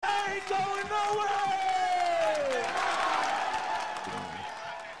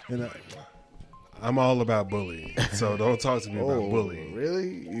And I'm all about bullying, so don't talk to me about bullying.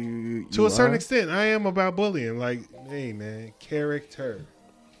 Really? To a certain extent, I am about bullying. Like, hey, man, character.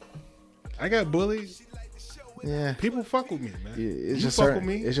 I got bullied. Yeah, people fuck with me, man. It's you just fuck certain,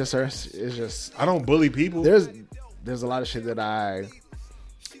 with me. It's just. I don't bully people. There's a lot of shit that I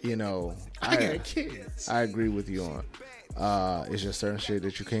got kids. I agree with you on. It's just certain shit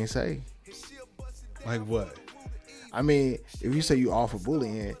that you can't say. Like what? I mean, if you say you all for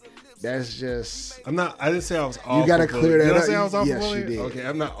bullying, that's just. I didn't say I was all. You gotta for clear bullying. that Did I say I was all Yes, for bullying? you did. Okay,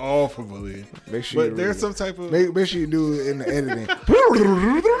 I'm not all for bullying. Make sure. But there's some type of. Make sure you do it in the editing.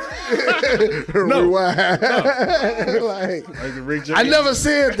 No. Rewind. No. like the Rick I James. never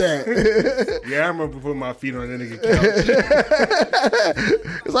said that. Yeah, I remember putting my feet on that nigga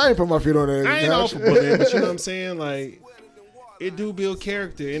couch. Cause I ain't put my feet on that. I ain't all for bullying, but you know what I'm saying? Like, it do build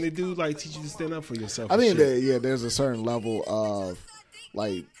character, and it do like teach you to stand up for yourself. I think that there's a certain level of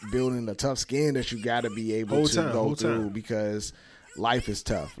like building a tough skin that you got to be able to go through because life is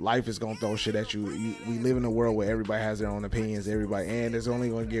tough. Life is gonna throw shit at you. We live in a world where everybody has their own opinions. And it's only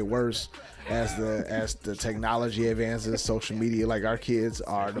gonna get worse as the technology advances. Social media, like our kids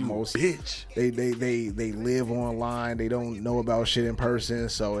are the most bitch. They live online. They don't know about shit in person.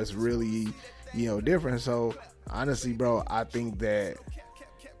 So it's really different. So honestly, bro, I think that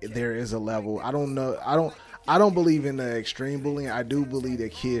there is a level. I don't believe in the extreme bullying. I do believe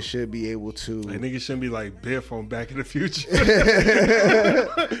that kids should be able to. Like niggas shouldn't be like Biff on Back in the Future.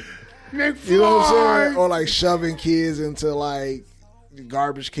 You know what I'm saying? Or like shoving kids into like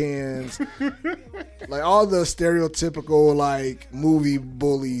garbage cans. Like all the stereotypical like movie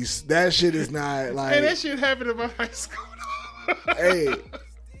bullies. That shit is not like. Hey, that shit happened in my high school. Hey.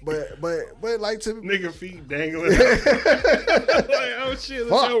 But like to nigga feet dangling. Like, oh shit,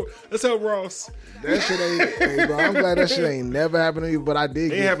 let's help Ross. That shit ain't. Hey, bro, I'm glad that shit ain't never happened to you. But I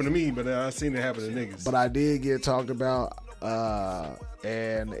did. It ain't happened to me, but I seen it happen to niggas. But I did get talked about,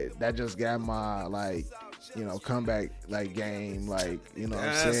 and that just got my comeback game. Like what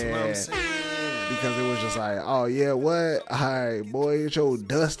I'm saying. Because it was just like, oh yeah, what? Alright, boy, it's your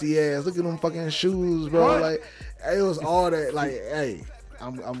dusty ass. Look at them fucking shoes, bro. What? Like it was all that. Like, hey.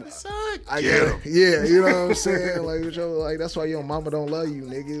 I get it. Yeah, you know what I'm saying? Like that's why your mama don't love you,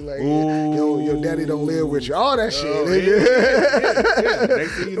 nigga. Like your daddy don't live with you. All that shit, nigga. Yeah.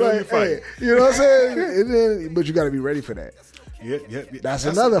 Next thing you know, you're fighting. Hey, you know what I'm saying? But you got to be ready for that. Yep. That's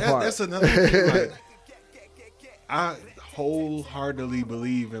another part. That's another thing. Like, I wholeheartedly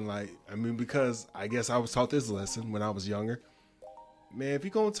believe in because I guess I was taught this lesson when I was younger. Man, if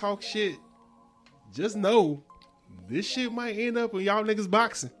you gonna talk shit, just know this shit might end up in y'all niggas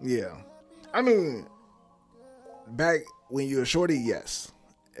boxing. Yeah. I mean, back when you were shorty, yes.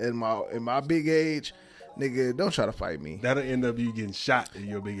 In my big age, nigga, don't try to fight me. That'll end up you getting shot in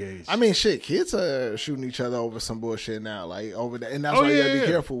your big age. I mean, shit, kids are shooting each other over some bullshit now. Like, over that. And that's why you gotta be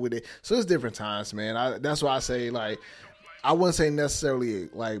careful with it. So it's different times, man. That's why I say, like, I wouldn't say necessarily,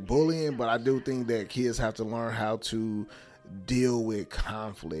 like, bullying, but I do think that kids have to learn how to deal with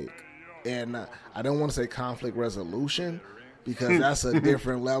conflict. And I don't want to say conflict resolution because that's a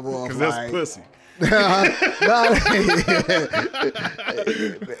different level of that's like pussy.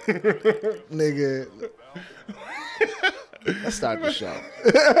 Nigga, let's start the show.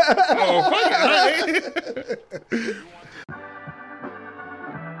 Oh, fuck it.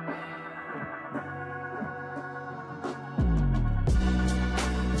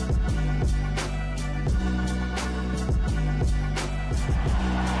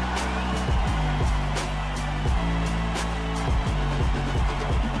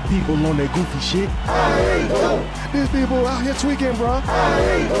 People on that goofy shit. These people out here tweaking, bro.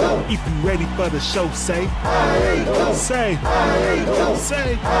 If you ready for the show, say. Say.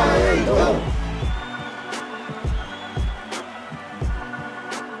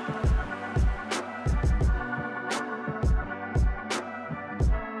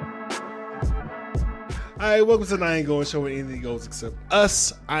 Alright, welcome to the I Ain't Going Show where anything goes except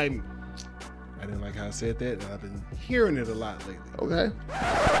us. I didn't like how I said that, and I've been hearing it a lot lately. Okay.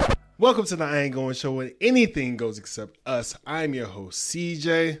 Welcome to the I Ain't Going Show where anything goes except us. I'm your host,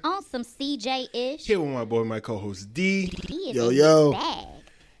 CJ. On some CJ-ish. Here with my boy, my co-host, D. Yo.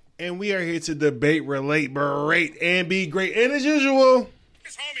 And we are here to debate, relate, berate, and be great. And as usual,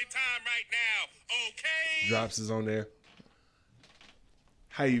 it's homie time right now, okay? Drops is on there.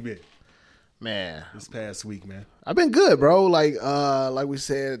 How you been? Man. This past week, man. I've been good, bro. Like we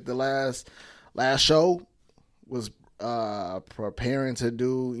said, the last show was preparing to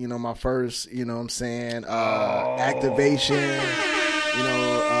do, my first, activation,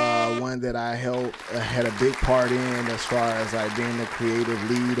 wanted one that I had a big part in as far as like being the creative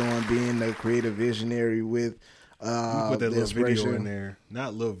lead on, being the creative visionary with. Put that little video in there.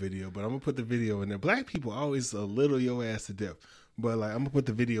 Not little video, but I'm gonna put the video in there. Black people always a little your ass to death. But like I'm gonna put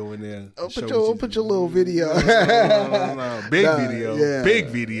the video in there. Put your little video. No. Big video. Yeah. Big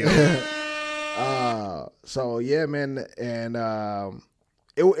video. So yeah, man, and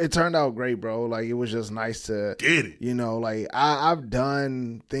it turned out great, bro. Like it was just nice to get it. You know, like I've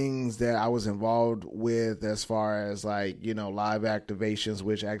done things that I was involved with as far as like, you know, live activations,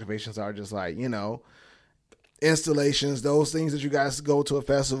 which activations are just like, you know, installations, those things that you guys go to a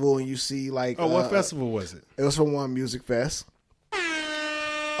festival and you see like. Oh, what festival was it? It was from One Music Fest.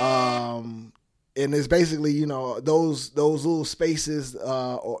 And it's basically, you know, those little spaces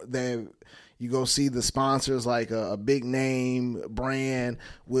that you go see the sponsors, like a big name brand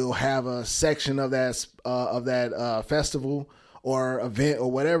will have a section of that festival or event or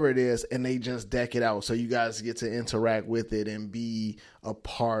whatever it is, and they just deck it out so you guys get to interact with it and be a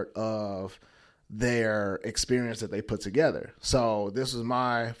part of their experience that they put together. So this was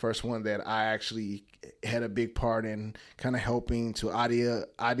my first one that I actually had a big part in, kind of helping to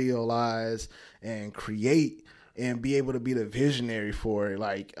idealize and create and be able to be the visionary for it.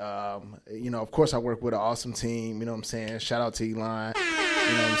 Like, you know, of course I work with an awesome team, you know what I'm saying? Shout out to Elon, you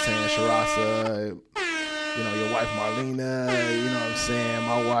know what I'm saying? Sharasa, you know, your wife Marlena, you know what I'm saying?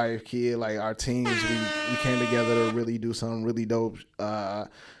 My wife, kid, like our teams, we came together to really do some really dope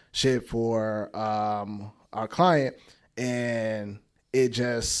shit for our client, and it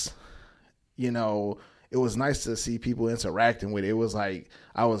just, you know, it was nice to see people interacting with it. It was like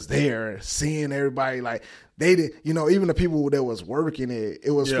I was there seeing everybody, like they did, you know, even the people that was working it.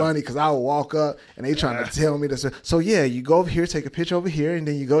 It was funny because I would walk up and they trying to tell me this. So yeah, you go over here, take a picture over here, and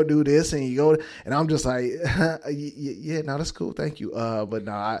then you go do this, and you go, and I'm just like, yeah, no, that's cool, thank you. But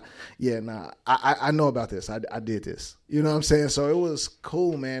no, I know about this. I did this. You know what I'm saying? So it was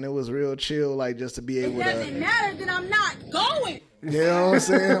cool, man. It was real chill, like just to be able to. It doesn't matter that I'm not going. You know what I'm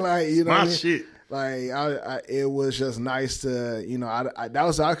saying? Like, you know, my shit. Like it was just nice to, you know, that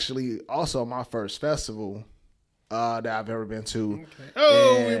was actually also my first festival that I've ever been to. Okay.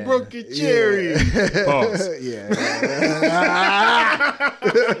 Oh, and, we broke your cherry. Yeah. Pause. Yeah.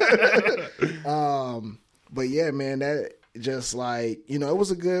 But yeah, man, that just like, you know, it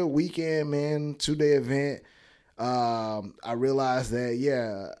was a good weekend, man. 2-day event. I realized that,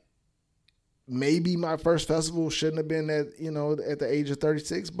 yeah, maybe my first festival shouldn't have been at, you know, at the age of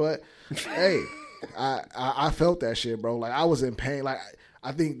 36, but hey, I felt that shit, bro. Like I was in pain. Like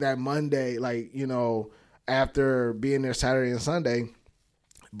I think that Monday, like, you know, after being there Saturday and Sunday,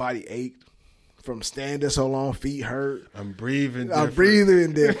 body ached from standing so long, feet hurt. I'm breathing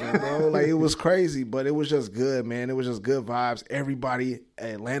different, bro. Like it was crazy, but it was just good, man. It was just good vibes. Everybody,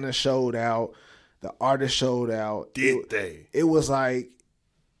 Atlanta showed out. The artists showed out. It was like,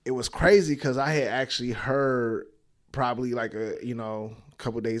 it was crazy because I had actually heard probably like a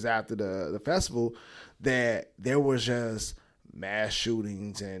couple days after the festival that there was just mass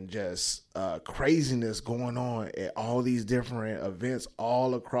shootings and just craziness going on at all these different events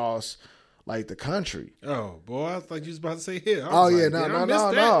all across like the country. Oh boy, I thought you was about to say here. Oh yeah, no,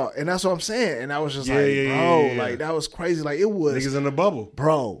 and that's what I'm saying. And I was just like, that was crazy. Like it was niggas in the bubble,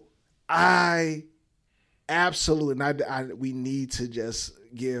 bro. I absolutely, and we need to just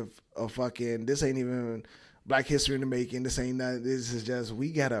give a fucking. This ain't even Black History in the making. This ain't nothing. This is just,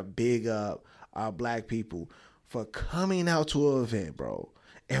 we gotta big up our black people for coming out to an event, bro.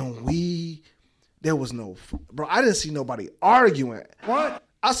 And there was no, bro. I didn't see nobody arguing. What?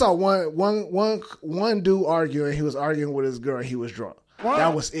 I saw one dude arguing. He was arguing with his girl. And he was drunk. What?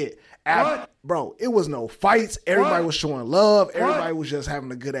 That was it. Bro, it was no fights. Everybody was showing love. Everybody was just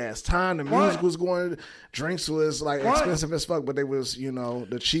having a good ass time. The music was going. Drinks was like expensive as fuck, but they was, you know,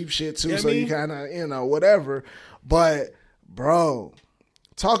 the cheap shit too. So you kind of, you know, whatever. But bro,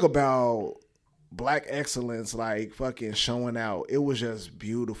 talk about black excellence, like fucking showing out. It was just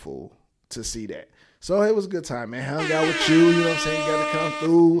beautiful to see that. So it was a good time, man. Hung out with you, you know what I'm saying? You got to come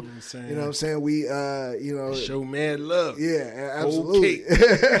through. You know what I'm saying? We, you know. Show mad love. Yeah, absolutely.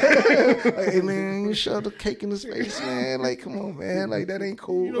 Like, hey, man, you shove the cake in his face, man. Like, come on, man. Like, that ain't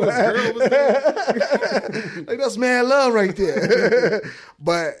cool. You know girl was there? Like, that's mad love right there.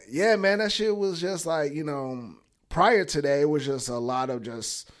 But, yeah, man, that shit was just like, you know, prior to that, it was just a lot of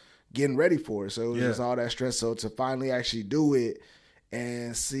just getting ready for it. So it was just all that stress. So to finally actually do it,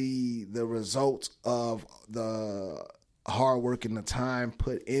 and see the results of the hard work and the time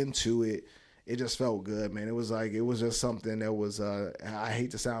put into it, it just felt good, man. It was just something that was, I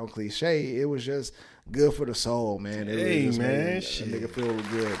hate to sound cliche, it was just good for the soul, man. It really just made a shit. nigga feel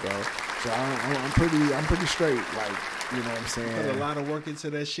good, bro. So I'm pretty straight, like, you know what I'm saying? Put a lot of work into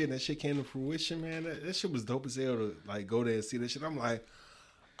that shit. And that shit came to fruition, man. That shit was dope as hell to like go there and see that shit. I'm like,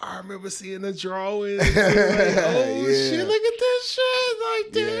 I remember seeing the drawings. Like, oh shit, look at this shit.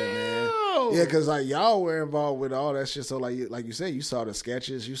 Like, damn. Yeah, man. Yeah, because like y'all were involved with all that shit. So like you said, you saw the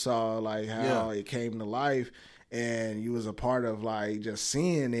sketches, you saw like how it came to life, and you was a part of like just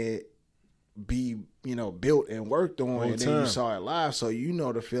seeing it be, you know, built and worked on, and then you saw it live. So you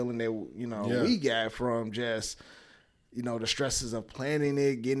know the feeling that, you know, we got from just, you know, the stresses of planning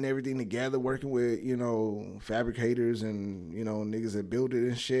it, getting everything together, working with, you know, fabricators and, you know, niggas that build it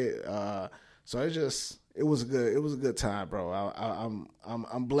and shit. So it was a good time, bro.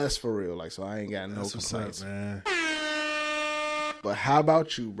 I'm blessed for real. Like, so I ain't got no complaints, what's up, man. But how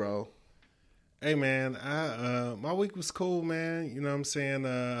about you, bro? Hey, man, my week was cool, man. You know what I'm saying?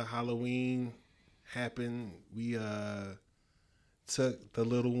 Halloween happened. We took the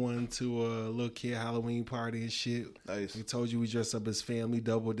little one to a little kid Halloween party and shit. Nice. We told you we dressed up as family,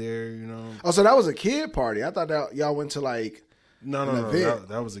 double dare, you know. Oh, so that was a kid party. I thought that y'all went to like No,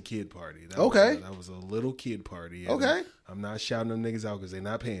 that was a kid party. That was a little kid party. Okay. I'm not shouting them niggas out because they're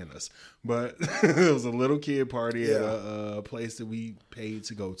not paying us. But it was a little kid party at a place that we paid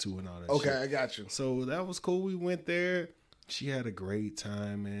to go to and all that shit. Okay, I got you. So that was cool. We went there. She had a great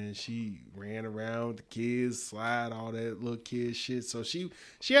time, man. She ran around with the kids, slide, all that little kid shit. So she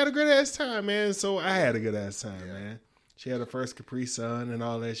had a good ass time, man. So I had a good ass time, man. She had her first Capri Sun and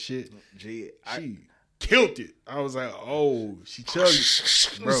all that shit. She killed it. I was like, oh, she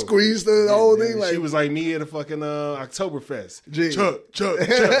chugged, bro. Squeezed the whole thing. Like, she was like me at a fucking Oktoberfest. Chuck.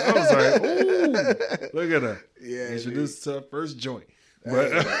 I was like, ooh, look at her. Yeah, introduced to her first joint.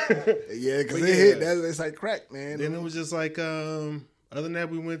 But yeah, because it hit. It's like crack, man. Then it was just like, other than that,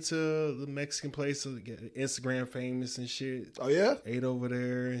 we went to the Mexican place, Instagram famous and shit. Oh yeah, ate over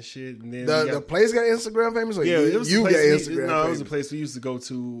there and shit. And then the place got Instagram famous. Or it was you got Instagram. No, it was a place we used to go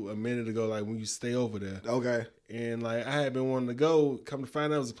to a minute ago. Like when you stay over there. Okay. And like I had been wanting to go. Come to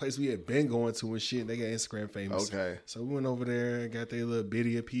find out, it was a place we had been going to and shit. They got Instagram famous. Okay. So we went over there, got their little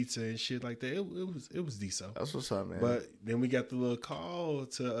bitty pizza and shit like that. It was decent. That's what's up, man. But then we got the little call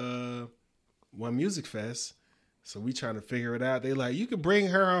to One Music Fest. So we trying to figure it out. They like, you can bring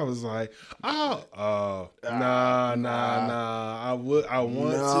her. I was like, nah. I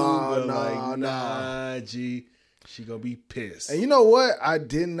want to, but nah, G. She gonna be pissed. And you know what? I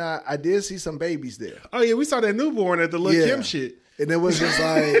did see some babies there. Oh yeah, we saw that newborn at the Lil Kim shit. And it was just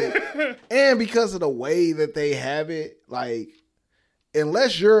like, and because of the way that they have it, like,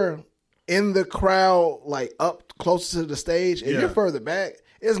 unless you're in the crowd, like up close to the stage, and you're further back,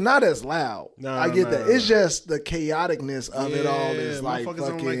 it's not as loud. I get that. It's just the chaoticness of it all is like fucking.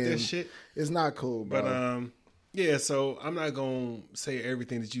 Don't like that shit. It's not cool, bro. But so I'm not gonna say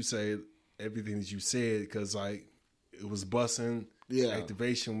everything that you said, because like it was bussing. Yeah,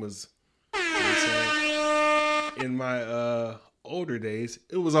 activation was. You know what I'm saying? In my older days,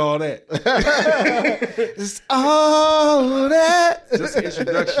 it was all that. It's all that. Just an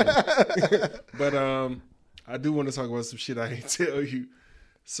introduction. But I do want to talk about some shit I ain't tell you.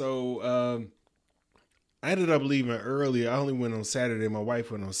 So I ended up leaving early. I only went on Saturday. My wife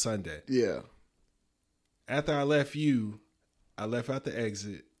went on Sunday. Yeah. After I left you, I left out the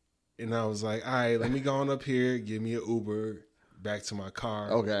exit, and I was like, all right, let me go on up here, give me an Uber back to my car.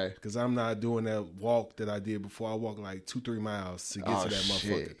 Okay. Because I'm not doing that walk that I did before. I walked like 2-3 miles to get to that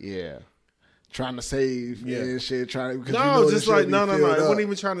motherfucker. Yeah. Trying to save and shit. No, it wasn't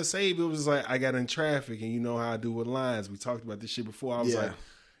even trying to save. It was like I got in traffic, and you know how I do with lines. We talked about this shit before. I was like,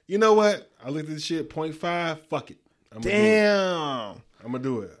 you know what? I looked at this shit, 0.5, fuck it. I'm gonna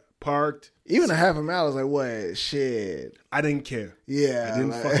do it. Parked. Even a half a mile is like, what? Shit. I didn't care. Yeah. I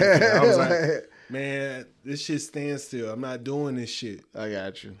didn't fucking care. I was like, man, this shit stands still. I'm not doing this shit. I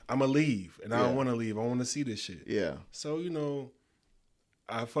got you. I'm gonna leave, and I don't want to leave. I want to see this shit. Yeah. So, you know,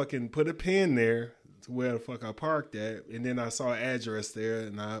 I fucking put a pin there to where the fuck I parked at, and then I saw an address there,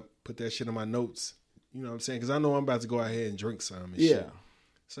 and I put that shit in my notes. You know what I'm saying? Because I know I'm about to go out here and drink some and shit.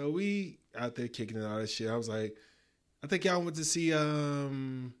 So we out there kicking and all that shit. I was like, I think y'all went to see, it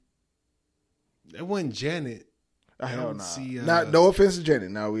wasn't Janet. Hell no. No offense to Janet.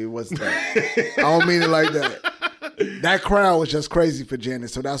 No, it wasn't that. I don't mean it like that. That crowd was just crazy for Janet,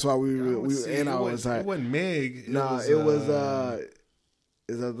 so that's why we was like, it wasn't Meg. It was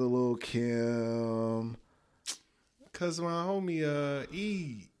is that the little Kim? Cause my homie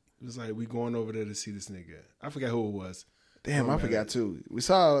E was like, we going over there to see this nigga. I forgot who it was. Damn, I forgot too. We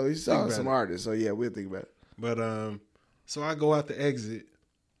saw some artists, so yeah, we'll think about it. But so I go out the exit,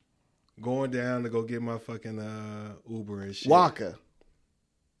 going down to go get my fucking Uber and shit. Waka.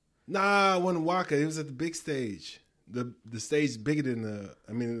 Nah, it wasn't Waka. It was at the big stage. The stage bigger than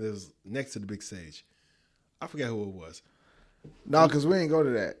it was next to the big stage. I forgot who it was. No, because we ain't go to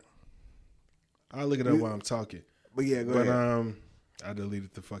that. I'll look it up while I'm talking. But yeah, go ahead. I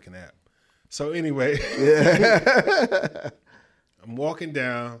deleted the fucking app. So anyway, I'm walking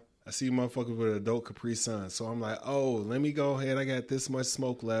down. I see motherfuckers with an adult Capri Sun. So I'm like, oh, let me go ahead. I got this much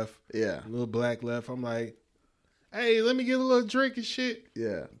smoke left. Yeah. A little black left. I'm like, hey, let me get a little drink and shit.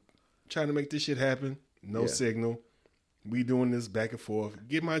 Yeah. Trying to make this shit happen. No signal. We doing this back and forth.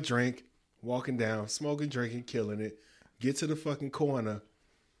 Get my drink. Walking down. Smoking, drinking, killing it. Get to the fucking corner.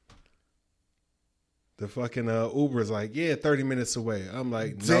 The fucking Uber's like, yeah, 30 minutes away. I'm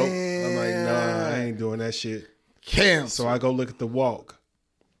like, nope. I'm like, nah, I ain't doing that shit. Cancel. So I go look at the walk.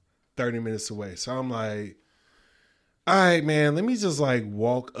 30 minutes away. So I'm like, all right, man, let me just like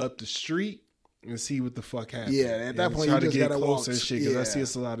walk up the street and see what the fuck happens. Yeah, at that point, try you to just get gotta closer walk. and shit because I see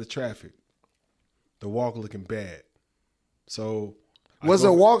it's a lot of traffic. The walk looking bad. So was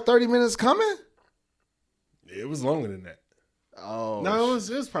the walk 30 minutes coming? It was longer than that. Oh. No, it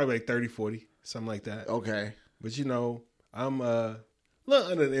was probably like 30, 40, something like that. Okay. But you know, I'm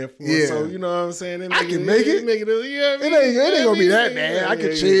little under the influence, Yeah. so you know what I'm saying? I can make it. It ain't gonna be that bad. I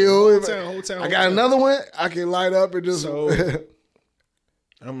can chill. Whole town, I got another one. I can light up and just. So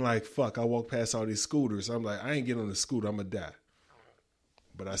I'm like, fuck. I walk past all these scooters. I'm like, I ain't getting on the scooter. I'm gonna die.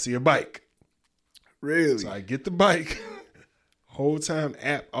 But I see a bike. Really? So I get the bike. Whole time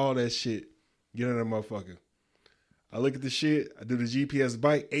app, all that shit. Get on that motherfucker. I look at the shit. I do the GPS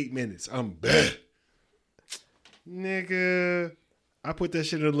bike. 8 minutes. I'm bad. Nigga. I put that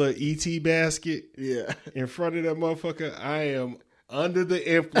shit in a little ET basket. Yeah. In front of that motherfucker. I am under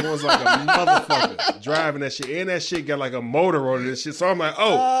the influence like a motherfucker. Driving that shit. And that shit got like a motor on it and shit. So I'm like,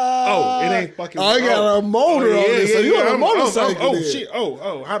 it ain't fucking. I got a motor on it. So you on a motorcycle. Shit.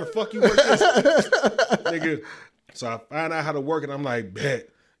 How the fuck you work this? Nigga. So I find out how to work it. I'm like, bet.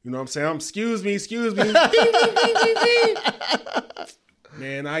 You know what I'm saying? Excuse me. Ding, ding, ding, ding, ding.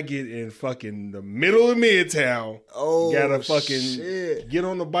 Man, I get in fucking the middle of Midtown. Oh, gotta fucking shit. get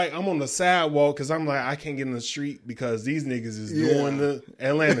on the bike. I'm on the sidewalk because I'm like, I can't get in the street because these niggas is doing the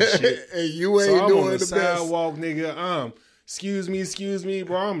Atlanta shit. And you ain't so I'm doing on the the sidewalk, nigga. Excuse me,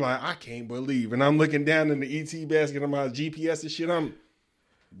 bro. I'm like, I can't believe. And I'm looking down in the ET basket. I'm out GPS and shit. I'm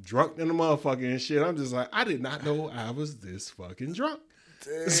drunk in the motherfucker and shit. I'm just like, I did not know I was this fucking drunk.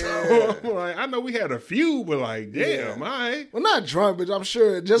 Damn. So I'm like, I know we had a few, but like, damn, all right. Well, not drunk, but I'm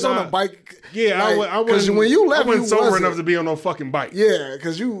sure just on a bike. Yeah, like, I wasn't. When you left, I wasn't sober wasn't. enough to be on no fucking bike. Yeah,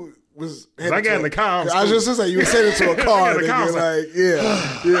 because you was. I got in the car. I was just gonna say you were sitting to a car. I got in the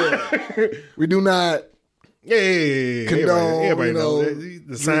nigga, like, yeah. We do not. Yeah. Condone, Everybody know the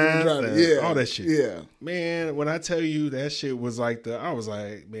the signs, all that shit. Yeah. Man, when I tell you that shit was like I was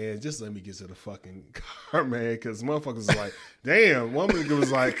like, man, just let me get to the fucking car, man, because motherfuckers was like, damn. One nigga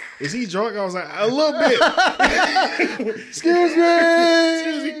was like, is he drunk? I was like, a little bit. Excuse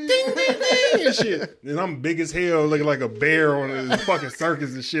me. Ding, ding, ding, and shit. And I'm big as hell, looking like a bear on the fucking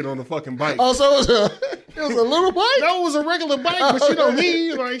circus and shit on the fucking bike. Oh, so it was a little bike? No, it was a regular bike, but you know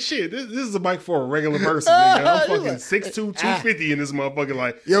me, like shit. This is a bike for a regular person. Nigga. I'm fucking 6'2", 250 in this motherfucker.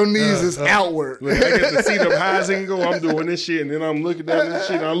 Like your knees is outward. Look, I get to see them high as I can go. I'm doing this shit, and then I'm looking down this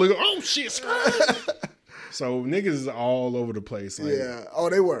shit, and I look, oh shit, so niggas is all over the place. Like, yeah. Oh,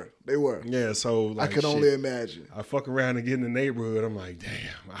 they were. Yeah. So like, I could only imagine. I fuck around and get in the neighborhood. I'm like, damn.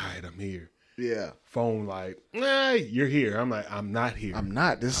 All right, I'm here. Yeah. Phone like, nah, you're here. I'm like, I'm not here. I'm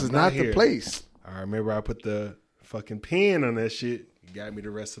not. This is not the place. I remember I put the fucking pin on that shit. Got me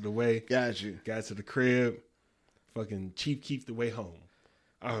the rest of the way. Got you. Got to the crib. Fucking Chief keep the way home.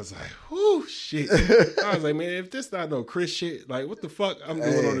 I was like, whoo, shit. I was like, man, if this not no Chris shit, like, what the fuck I'm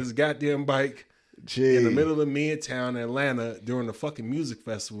doing on this goddamn bike in the middle of Midtown, Atlanta, during the fucking music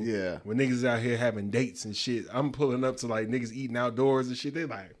festival. Yeah. When niggas out here having dates and shit. I'm pulling up to, like, niggas eating outdoors and shit. They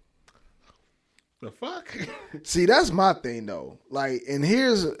like, the fuck? See, that's my thing, though. Like, and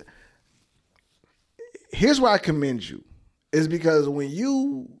here's where I commend you. Is because when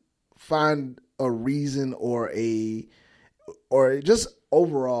you find a reason or just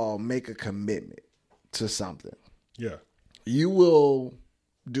overall make a commitment to something. Yeah. You will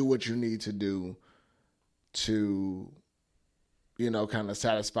do what you need to do to, kind of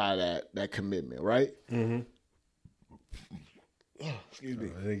satisfy that commitment, right? Mm-hmm. Oh, excuse me.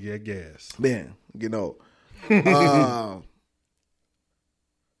 I think you had gas. Man,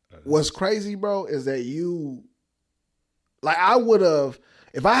 what's crazy, bro, is that you, like, I would have,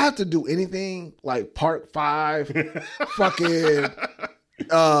 if I have to do anything like Part 5, fucking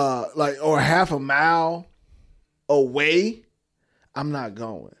like or half a mile away, I'm not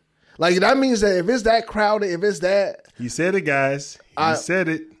going. Like that means that if it's that crowded, if it's that, He said it, guys. He said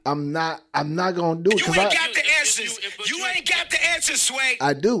it. I'm not gonna do it. You ain't got the answers. You ain't got the answers, Sway.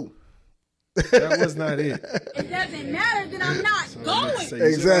 I do. That was not it. It doesn't matter that I'm not going. So you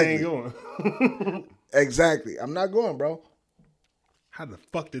Exactly. ain't going. Exactly. I'm not going, bro. How the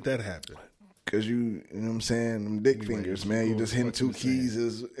fuck did that happen? Cause you know what I'm saying, them dick fingers, man. You just hitting What two you saying?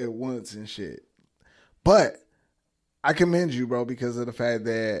 keys at once and shit. But I commend you, bro, because of the fact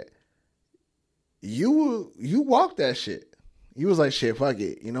that you walked that shit. You was like, shit, fuck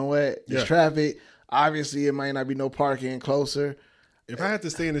it. You know what? There's Yeah. traffic. Obviously, it might not be no parking closer. If I had to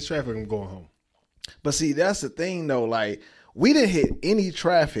stay in this traffic, I'm going home. But see, that's the thing, though. Like, we didn't hit any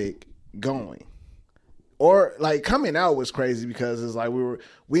traffic going. Or, like, coming out was crazy because it's like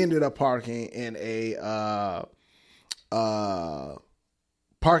we ended up parking in a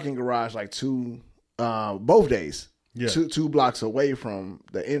parking garage, like both days. Yeah. Two blocks away from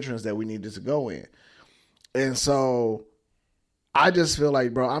the entrance that we needed to go in. And so I just feel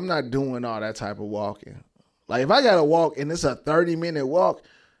like, bro, I'm not doing all that type of walking. Like, if I got to walk and it's a 30-minute walk,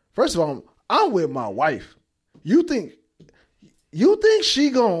 first of all, I'm with my wife. You think she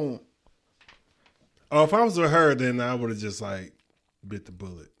gon' Oh, if I was with her, then I would have just like bit the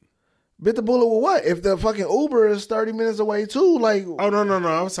bullet. bit the bullet with what? If the fucking Uber is 30 minutes away too, like, Oh no.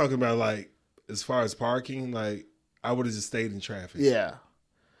 I was talking about like as far as parking, like I would have just stayed in traffic. yeah,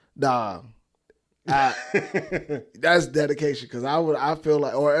 nah. That's dedication because I feel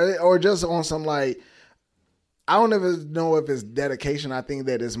like or just on some like I don't even know if it's dedication. I think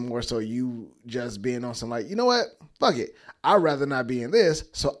that it's more so you just being on some like, you know what, fuck it, I'd rather not be in this,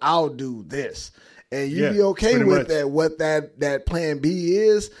 so I'll do this, and you Yeah, be okay pretty with much. that. What that plan B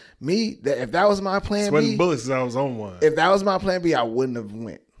is, me that if that was my plan Sweating B, bullets 'cause I was on one. if that was my plan B, I wouldn't have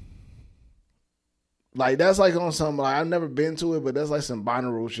went. Like, that's like on some, like, I've never been to it, but that's like some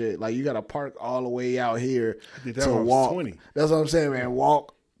Bonnaroo shit. Like, you got to park all the way out here did that to when I was walk. 20. That's what I'm saying, man.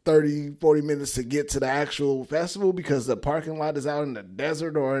 Walk 30, 40 minutes to get to the actual festival because the parking lot is out in the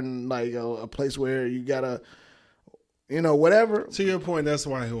desert or in, like, a place where you got to, you know, whatever. To your point, that's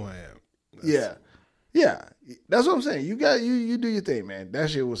why who I am. Yeah. Yeah. That's what I'm saying. You do your thing, man. That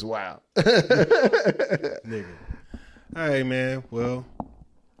shit was wild. Nigga. All right, man. Well,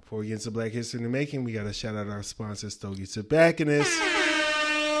 before we get into Black History in the Making, we got to shout out our sponsor, Stogie Tobacconist.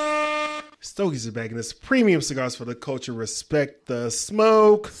 Stogie Tobacconist, premium cigars for the culture. Respect the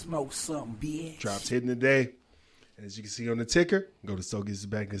smoke. Smoke something, bitch. Drops hitting today. And as you can see on the ticker, go to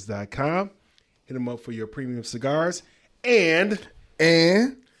StogieTobacconist.com. Hit them up for your premium cigars. And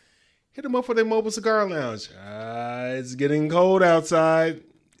hit them up for their mobile cigar lounge. It's getting cold outside.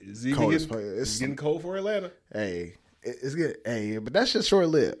 It's getting cold for Atlanta. Hey, it's good. Hey, but that's just short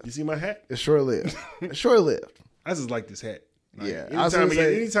lived. You see my hat? It's short lived. It's short lived. I just like this hat. Like, Yeah,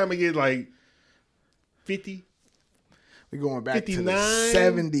 anytime I get like 50, We're going back 59, to the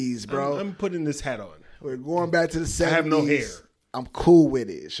 70s, bro. I'm putting this hat on. We're going back to the 70s. I have no hair. I'm cool with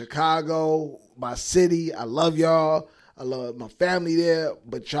it. Chicago, my city. I love y'all. I love my family there.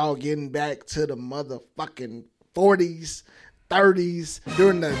 But y'all getting back to the motherfucking 40s, 30s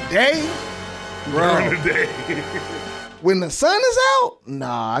during the day, bro. During the day. When the sun is out,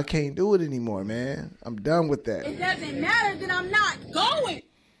 nah, I can't do it anymore, man. I'm done with that. It doesn't matter that I'm not going.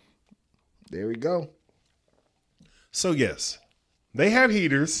 There we go. So yes, they have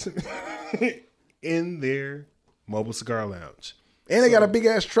heaters in their mobile cigar lounge. And they got a big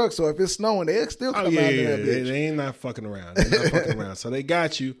ass truck, so if it's snowing, they'll still come out of that bitch. They ain't not fucking around. They're not fucking around. So they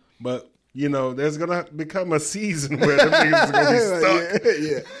got you, but you know, there's gonna become a season where them niggas are gonna be stuck.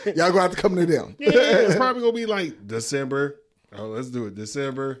 Yeah. Y'all gonna have to come to them. Yeah, it's probably gonna be like December. Oh, let's do it.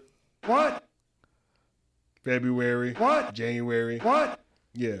 December. What? February. What? January. What?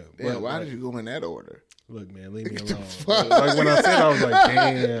 Yeah. Yeah, but, why like, did you go in that order? look, man, leave me alone. Like when I said, I was like,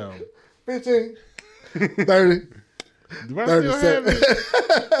 damn. 15, 30, Do I still have 37.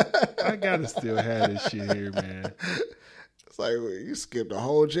 it? I gotta still have this shit here, man. It's like you skipped the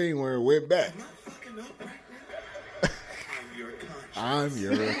whole January and went back. I'm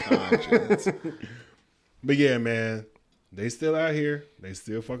your conscience. But yeah, man, they still out here. They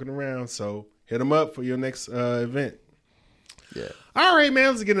still fucking around. So hit them up for your next event. Yeah. All right, man.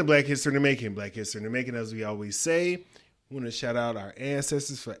 Let's get into Black History in the Making. Black History in the Making, as we always say. We want to shout out our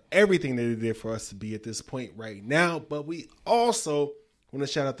ancestors for everything that they did for us to be at this point right now. But we also want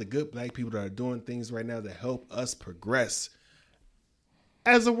to shout out the good black people that are doing things right now that help us progress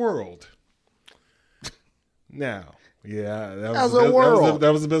as a world. Now, Yeah, As a world.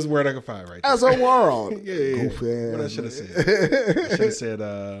 That was the best word I could find right there. As a world. Yeah. Goofy What I ass, should have man. said. I should have said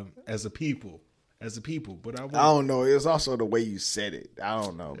as a people. But I I don't know. It was also the way you said it. I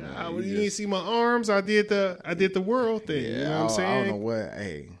don't know, man. You didn't see my arms. I did the world thing. You know what I'm saying? I don't know what.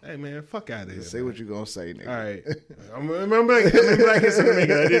 Hey, man, fuck out of here. say what you gonna say, nigga. All right. I'm black as a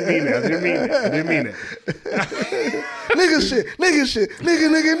nigga. I didn't mean it. Nigga shit.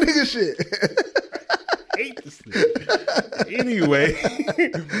 Nigga shit. Hate this thing. Anyway,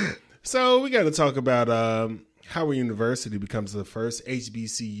 so we got to talk about Howard University becomes the first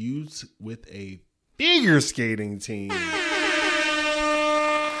HBCU with a figure skating team.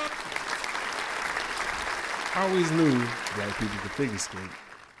 I always knew black people could figure skate,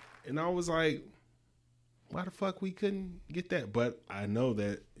 and I was like, why the fuck we couldn't get that? But I know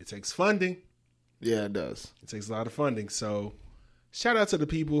that it takes funding. Yeah, it does. It takes a lot of funding. So shout out to the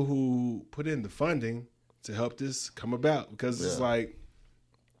people who put in the funding to help this come about, because this is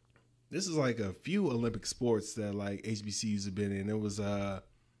like a few Olympic sports that like HBCUs have been in. It was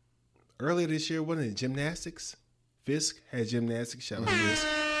earlier this year, wasn't it gymnastics? Fisk had gymnastics. Shout out to Fisk.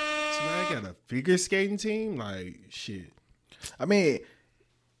 So now I got a figure skating team. Like, shit. I mean,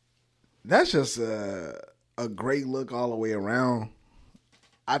 that's just a great look all the way around.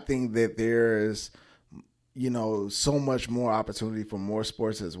 I think that there's, so much more opportunity for more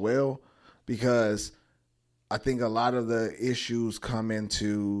sports as well, because I think a lot of the issues come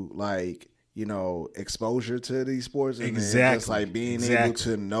into like, exposure to these sports, and just like being able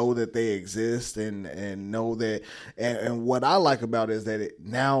to know that they exist and know that. And what I like about it is that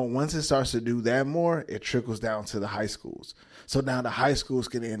now once it starts to do that more, it trickles down to the high schools. So now the high schools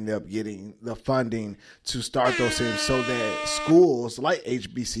can end up getting the funding to start those things, so that schools like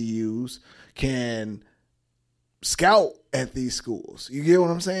HBCUs can scout at these schools. You get what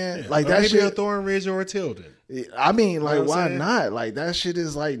I'm saying? Yeah. Like that shit, a shit. Thornridge or a Tilden. I mean, like, why saying? not? Like that shit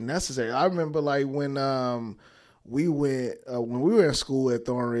is like necessary. I remember like when we went when we were in school at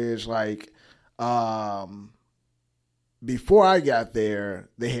Thornridge, like before I got there,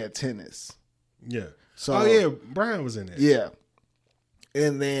 they had tennis. Yeah. So Brian was in there. Yeah.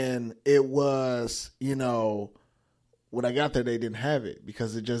 And then it was, when I got there, they didn't have it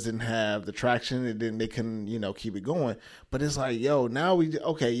because it just didn't have the traction. They couldn't, keep it going. But it's like, now we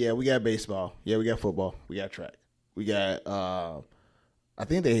got baseball. Yeah, we got football. We got track. We got, I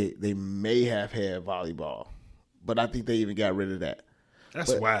think they may have had volleyball, but I think they even got rid of that.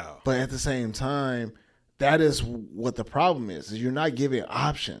 That's wild. But at the same time, that is what the problem is you're not giving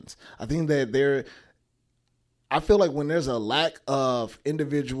options. I think that I feel like when there's a lack of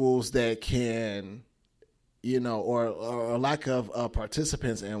individuals that can, or a lack of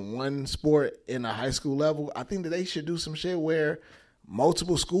participants in one sport in a high school level, I think that they should do some shit where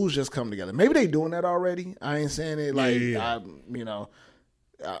multiple schools just come together. Maybe they doing that already. I ain't saying it like,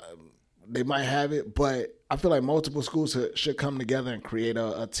 they might have it, but I feel like multiple schools should come together and create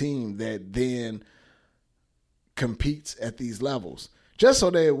a team that then competes at these levels. Just so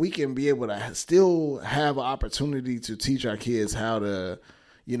that we can be able to still have an opportunity to teach our kids how to,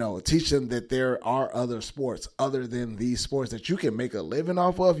 teach them that there are other sports other than these sports that you can make a living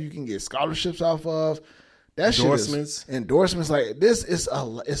off of, you can get scholarships off of. That endorsements. Like this is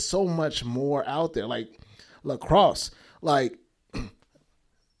it's so much more out there. Like lacrosse, like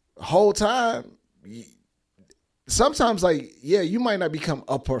whole time. Sometimes, like, you might not become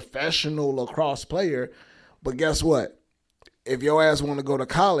a professional lacrosse player, but guess what? If your ass want to go to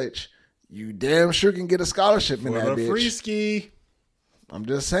college, you damn sure can get a scholarship in that bitch. Free ski. I'm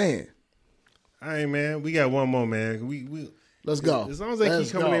just saying. All right, man. We got one more, man. We let's go. As long as they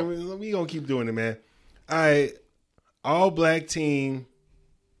keep coming in, we gonna keep doing it, man. All right, all black team,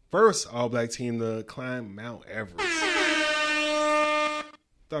 first all black team to climb Mount Everest.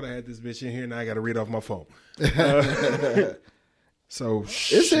 Thought I had this bitch in here, now I got to read off my phone. So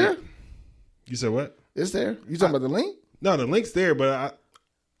it's there. You said what? It's there. You talking about the link? No, the link's there, but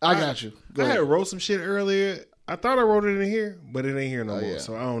I got you. I had wrote some shit earlier. I thought I wrote it in here, but it ain't here no more.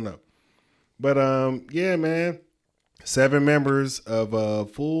 So I don't know. But yeah, man. 7 members of a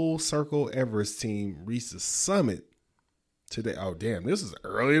Full Circle Everest team reached the summit today. Oh damn, this is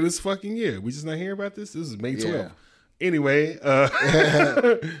earlier this fucking year. We just not hearing about this. This is May 12th. Yeah. Anyway,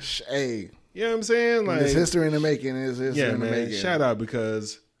 hey, you know what I'm saying? Like, it's history in the making. It's history in the making. Shout out,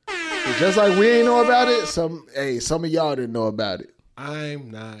 because just like we ain't know about it, some of y'all didn't know about it. I'm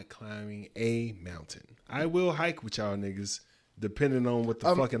not climbing a mountain. I will hike with y'all niggas, depending on what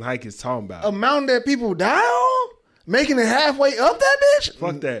the fucking hike is talking about. A mountain that people die on? Making it halfway up that bitch?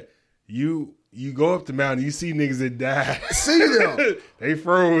 Fuck that. You go up the mountain, you see niggas that die. See them. They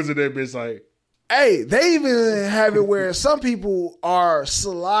froze in that bitch like, Hey, they even have it where some people are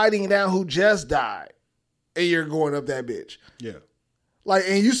sliding down who just died, and you're going up that bitch. Yeah. Like,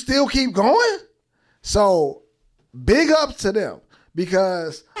 and you still keep going? So, big ups to them.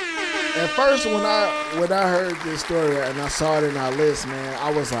 Because at first when I heard this story and I saw it in our list, man,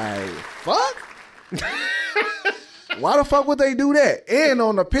 I was like, fuck? Why the fuck would they do that? And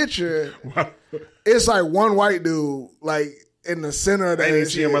on the picture, it's like one white dude, like, in the center of that. I didn't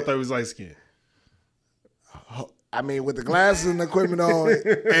see him. I thought he was light skinned. I mean, with the glasses and the equipment on,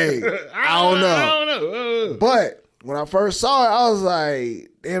 hey, I don't know. But when I first saw it, I was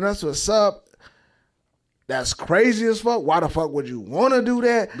like, damn, that's what's up. That's crazy as fuck. Why the fuck would you want to do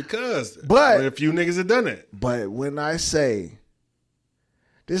that? Because a few niggas have done it. But when I say,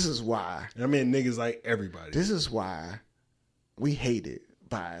 this is why. I mean, niggas like everybody. This is why we hated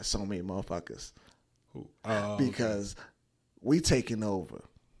by so many motherfuckers. Because we taking over.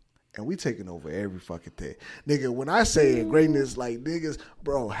 And we taking over every fucking thing. Nigga, when I say greatness, like niggas,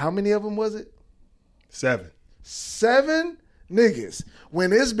 bro, how many of them was it? 7. 7 niggas.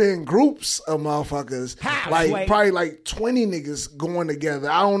 When it's been groups of motherfuckers, like probably like 20 niggas going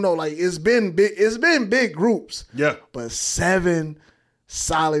together. I don't know. Like it's been big groups. Yeah. But 7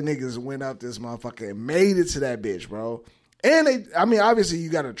 solid niggas went up this motherfucker and made it to that bitch, bro. And obviously you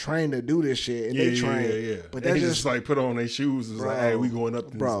got to train to do this shit, and they train. Yeah. But they they just like put on their shoes. It's like, hey, we going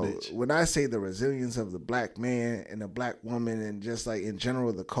up to this bitch. When I say the resilience of the black man and the black woman, and just like in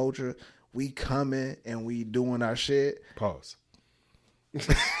general the culture, we coming and we doing our shit. Pause. It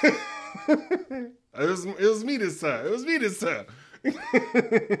was me this time.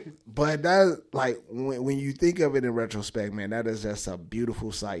 But that, like, when you think of it in retrospect, man, that is just a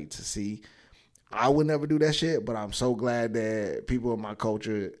beautiful sight to see. I would never do that shit, but I'm so glad that people in my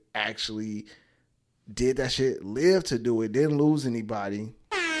culture actually did that shit, lived to do it, didn't lose anybody,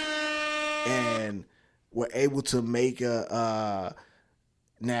 and were able to make a.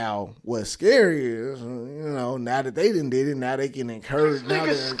 Now, what's scary is, now that they didn't did it, now they can encourage. Now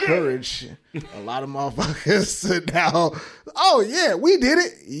they encourage a lot of motherfuckers to now. Oh yeah, we did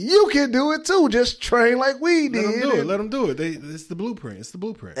it. You can do it too. Just train like we did. Let them do it. It's the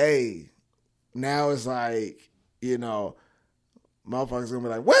blueprint. Hey. Now it's like, motherfuckers gonna be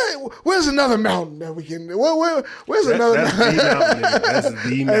like, where's another mountain that we can? Where's another? That's the mountain. That's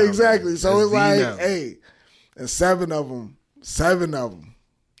the mountain. Exactly. So that's it's like, mountain. hey, and 7 of them.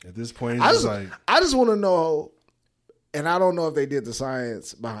 At this point, it's I just want to know, and I don't know if they did the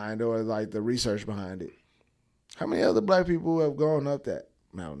science behind it or like the research behind it. How many other black people have gone up that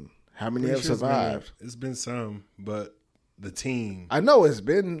mountain? How many have survived? It's been some, but the team. I know it's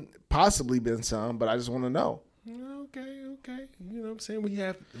been possibly been some, but I just want to know. Okay. You know what I'm saying? We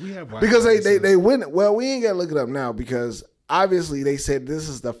have because they went. Well, we ain't got to look it up now because obviously they said this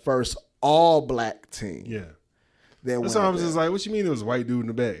is the first all black team. Yeah. That's why I was just like, what you mean it was a white dude in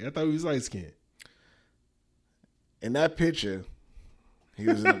the back? I thought he was light skinned. In that picture, he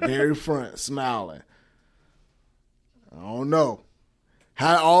was in the very front smiling. I don't know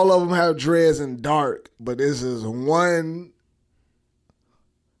how all of them have dreads and dark, but this is one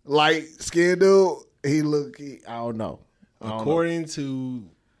light skinned dude. I don't know. According to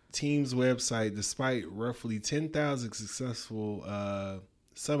Team's website, despite roughly 10,000 successful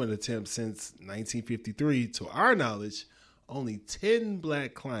summit attempts since 1953, to our knowledge, only 10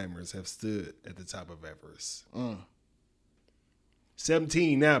 black climbers have stood at the top of Everest.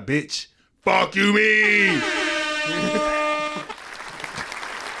 17 now, bitch. Fuck you, me.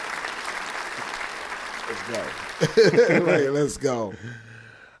 Let's go. Right, let's go.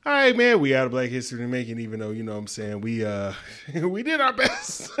 All right, man, we out of Black History Making, even though, you know what I'm saying, we did our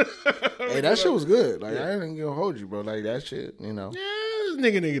best. Hey, that shit was good. Like, I ain't gonna hold you, bro. Like, that shit, Yeah,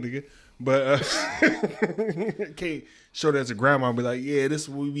 nigga. But can't show that to grandma and be like, yeah, this is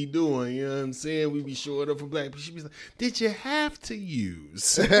what we be doing. You know what I'm saying? We be showing up for black people. She be like, did you have to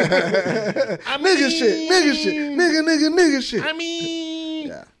use? Nigga shit. I mean.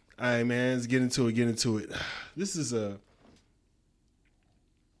 Yeah. All right, man, let's get into it. This is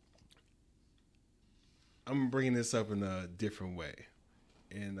I'm bringing this up in a different way.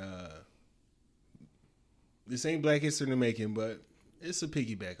 And this ain't Black History in the Making, but it's a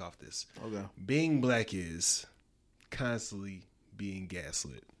piggyback off this. Okay. Being black is constantly being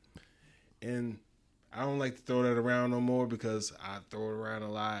gaslit. And I don't like to throw that around no more because I throw it around a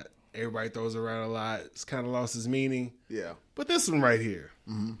lot. Everybody throws it around a lot. It's kind of lost its meaning. Yeah. But this one right here.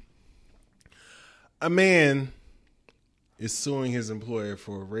 Mm-hmm. A man is suing his employer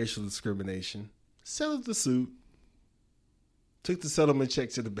for racial discrimination. Settled the suit. Took the settlement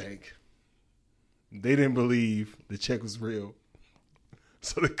check to the bank. They didn't believe the check was real.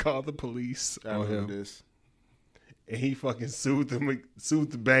 So they called the police on him. This. And he fucking sued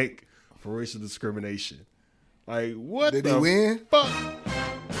the bank for racial discrimination. Like, what Did the he win? fuck?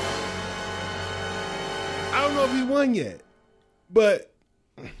 I don't know if he won yet. But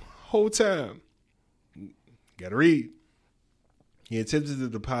whole time, gotta read. He attempted to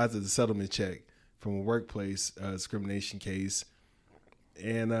deposit the settlement check from a workplace discrimination case.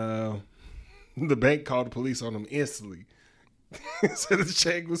 And the bank called the police on him instantly. Said the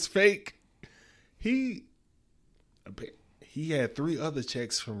check was fake. He had 3 other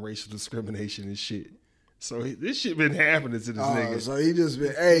checks from racial discrimination and shit. So this shit been happening to this nigga. So he just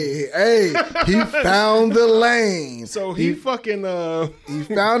been, he found the lane. So he fucking he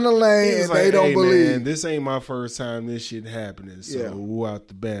found the lane and like, they don't believe. Man, this ain't my first time this shit happening. So woo out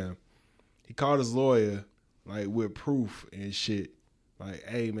the bam. He called his lawyer like with proof and shit. Like,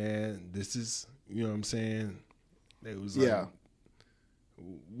 hey man, this is, you know what I'm saying? It was like,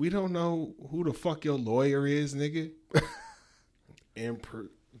 we don't know who the fuck your lawyer is, nigga. And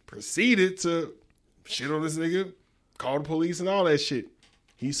proceeded to shit on this nigga, call the police and all that shit.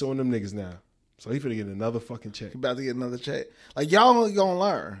 He's suing them niggas now. So he finna get another fucking check. He about to get another check. Like, y'all gonna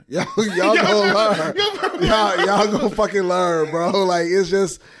learn. Y'all gonna learn. y'all gonna fucking learn, bro. Like, it's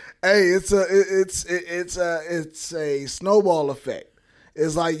just, it's a snowball effect.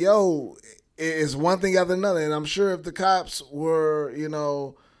 It's like, yo, it's one thing after another. And I'm sure if the cops were,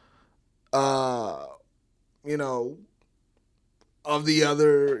 of the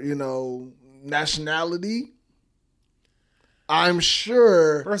other, nationality, I'm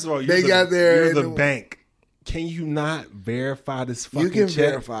sure. First of all, they got there. You're the bank. Can you not verify this fucking check? You can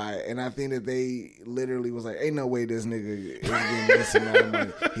verify it. And I think that they literally was like, ain't no way this nigga is getting this amount of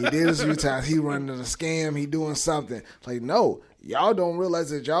money. He did this a few times. He running a scam. He doing something. Like, no, y'all don't realize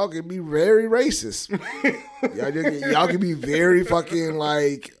that y'all can be very racist. y'all can be very fucking,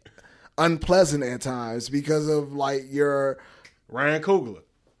 like, unpleasant at times because of, like, your... Ryan Coogler.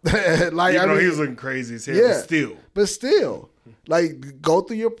 Like, Even though he was looking crazy as hell, but still. Like, go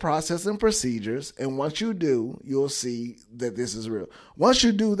through your process and procedures, and once you do, you'll see that this is real. Once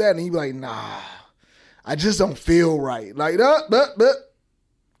you do that, and you be like, nah, I just don't feel right. Like,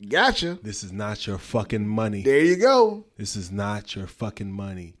 gotcha. This is not your fucking money. There you go. This is not your fucking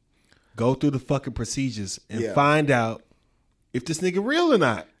money. Go through the fucking procedures and find out if this nigga real or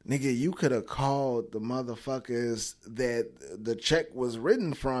not. Nigga, you could have called the motherfuckers that the check was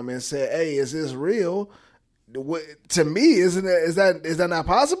written from and said, hey, is this real? To me, is that not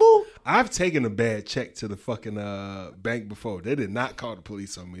possible? I've taken a bad check to the fucking bank before. They did not call the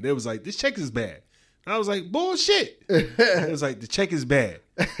police on me. They was like, this check is bad. And I was like, bullshit. It was like, the check is bad.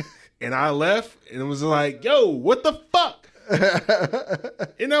 And I left and it was like, yo, what the fuck?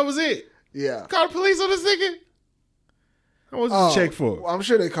 And that was it. Yeah. Call the police on this nigga? How much was the check for? Well, I'm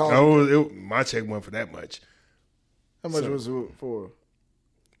sure they called. My check wasn't for that much. How much was it for?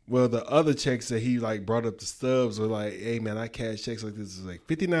 Well, the other checks that he like brought up the stubs were like, hey man, I cash checks like this is like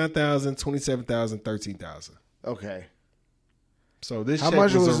 $59,000, $27,000, $13,000. Okay. So this check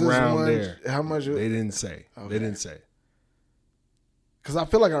was around there. How much? They didn't say. Okay. They didn't say. Because I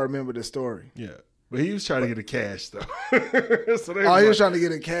feel like I remember this story. Yeah. But he was trying to get a cash though. So he was trying to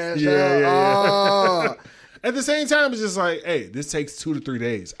get a cash. Yeah. At the same time, it's just like, hey, this takes 2 to 3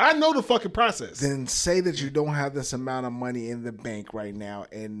 days. I know the fucking process. Then say that you don't have this amount of money in the bank right now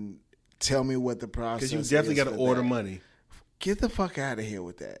and tell me what the process is. Because you definitely got to order money. Get the fuck out of here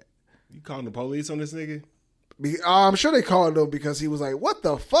with that. You calling the police on this nigga? I'm sure they called him because he was like, what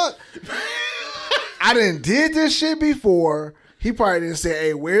the fuck? I done did this shit before. He probably didn't say,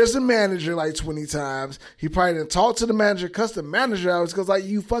 hey, where's the manager like 20 times. He probably didn't talk to the manager, cuss the manager out because like,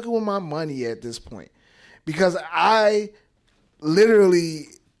 you fucking with my money at this point. Because I literally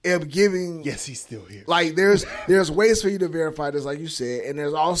am giving. Yes, he's still here. Like there's ways for you to verify this, like you said, and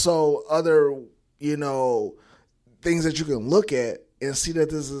there's also other things that you can look at and see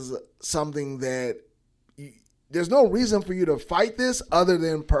that this is something that there's no reason for you to fight this other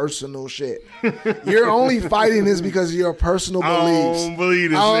than personal shit. You're only fighting this because of your personal beliefs. I don't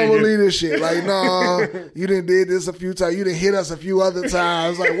believe this. I don't believe this shit. Like no, you done did this a few times. You done hit us a few other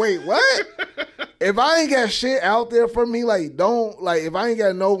times. Like wait, what? If I ain't got shit out there for me, if I ain't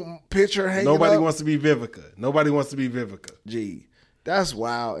got no picture hanging Nobody up, wants to be Vivica. Gee, that's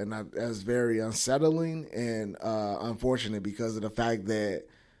wild, and that's very unsettling and unfortunate because of the fact that,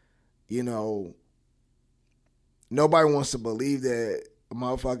 nobody wants to believe that a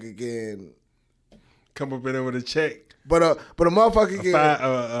motherfucker can come up in there with a check. But a motherfucker can...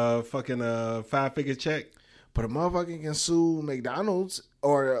 a fucking 5-figure check. But a motherfucker can sue McDonald's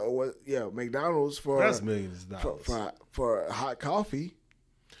McDonald's for that's millions of dollars for hot coffee.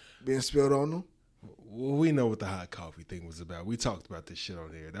 being spilled on them. Well, we know what the hot coffee thing was about. We talked about this shit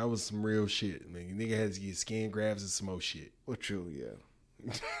on there. That was some real shit. I mean, nigga had to get skin grafts and some more shit. Well, true, yeah.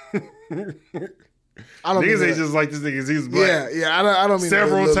 Niggas ain't just like this nigga. He's black. Yeah. I don't mean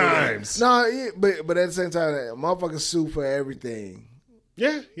several times. No, yeah, but at the same time, motherfuckers sue for everything.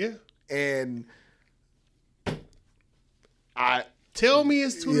 Yeah. And tell me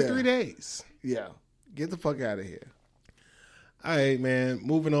it's 2 to 3 days. Yeah, get the fuck out of here. All right, man.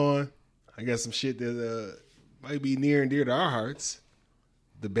 Moving on. I got some shit that might be near and dear to our hearts.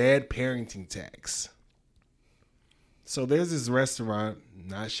 The bad parenting tax. So there's this restaurant,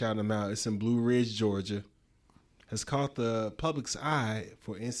 not shouting them out, it's in Blue Ridge, Georgia, has caught the public's eye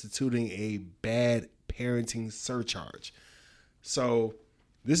for instituting a bad parenting surcharge. So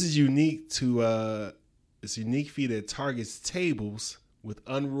this is unique to it's a unique fee that targets tables with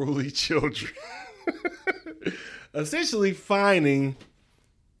unruly children. Essentially fining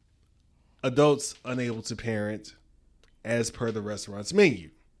adults unable to parent as per the restaurant's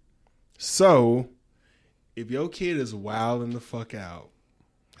menu. So if your kid is wilding the fuck out,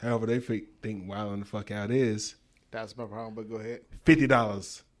 however they think wilding the fuck out is, that's my problem, but go ahead.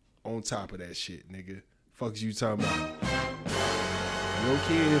 $50 on top of that shit, nigga. Fuck's you talking about? Your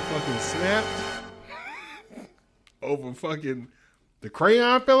kid fucking snapped over fucking the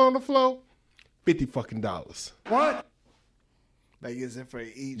crayon fell on the floor, $50 fucking dollars. What? That gets in for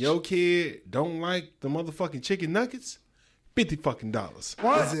each. Your kid don't like the motherfucking chicken nuggets, $50 fucking dollars.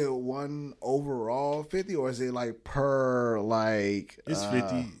 What? Is it one overall 50 or is it like per like? It's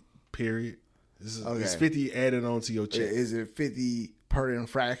 50 period. It's 50 added on to your check. Is it 50 per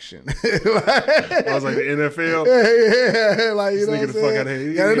infraction? I was like the NFL. Yeah, like you know what I'm Nigga the fuck out of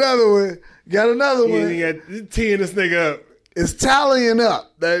saying? here. Got another one. He got 10 this nigga up. It's tallying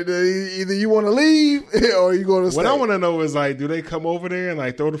up. Either you want to leave or you going to stay. What I want to know is like, do they come over there and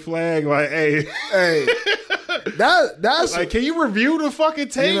like throw the flag? Like, hey, that's like, can you review the fucking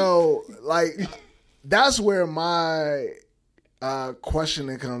tape? You know, like that's where my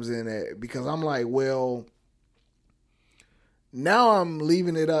questioning comes in at, because I'm like, well, now I'm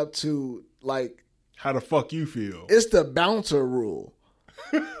leaving it up to like how the fuck you feel. It's the bouncer rule.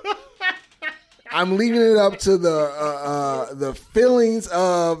 I'm leaving it up to the feelings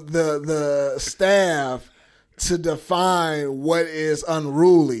of the staff to define what is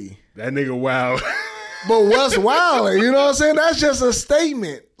unruly. That nigga wild. But what's wild? You know what I'm saying? That's just a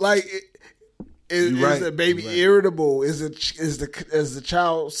statement. Like, is the baby irritable? Is the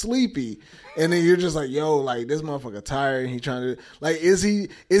child sleepy? And then you're just like, yo, like this motherfucker tired. And he trying to like, is he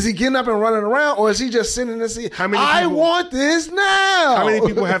getting up and running around, or is he just sitting and saying, I want this now? How many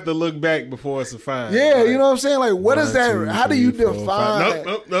people have to look back before it's a fine? Yeah, like, you know what I'm saying? Like, what is that? How do you define?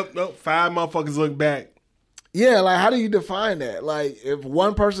 Nope. 5 motherfuckers look back. Yeah, like how do you define that? Like, if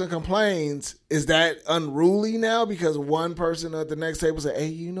one person complains, is that unruly now because one person at the next table say, "Hey,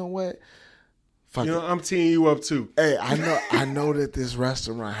 you know what? Fuck you know, I'm teeing you up too." Hey, I know that this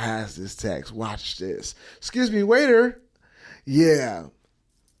restaurant has this tax. Watch this. Excuse me, waiter. Yeah,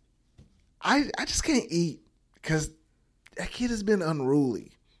 I just can't eat because that kid has been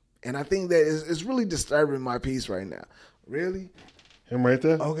unruly, and I think that it's really disturbing my peace right now. Really? Him right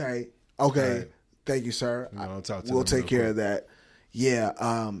there? Okay. Right. Thank you, sir. We'll take care of that. Yeah.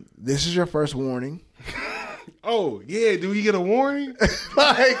 This is your first warning. Oh, yeah. Do we get a warning?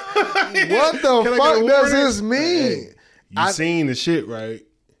 Like, what the fuck does this mean? Hey, you seen the shit, right?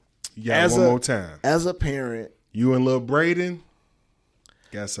 You got one more time. As a parent. You and Lil Braden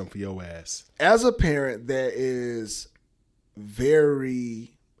got something for your ass. As a parent that is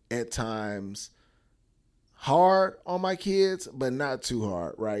very, at times, hard on my kids, but not too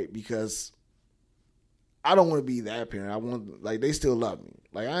hard, right? Because I don't want to be that parent. I want, like, they still love me.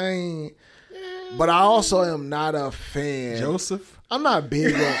 Like, I ain't, but I also am not a fan. Joseph? I'm not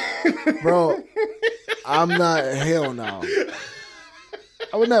big on, bro, I'm not, hell no.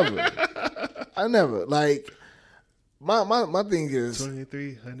 I would never. Like, my thing is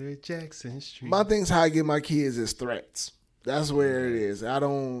 2300 Jackson Street. My thing's how I get my kids is threats. That's where it is. I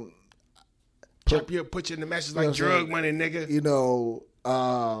don't put you in the matches like drug money, nigga. You know,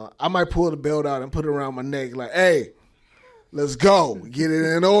 I might pull the belt out and put it around my neck like, hey, let's go. Get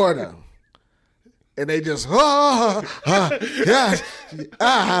it in order. And they just, yes,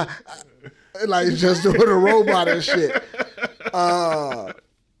 like just doing a robot and shit.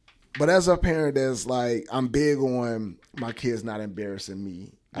 But as a parent that's like, I'm big on my kids not embarrassing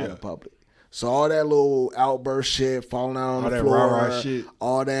me out in public. So all that little outburst shit, falling out on the floor, rah-rah shit.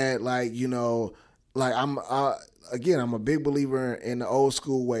 All that, like, you know, like I'm a big believer in the old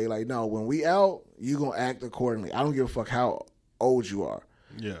school way. Like, no, when we out, you gonna act accordingly. I don't give a fuck how old you are.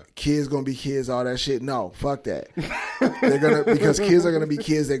 Yeah. Kids gonna be kids, all that shit. No, fuck that. Because kids are gonna be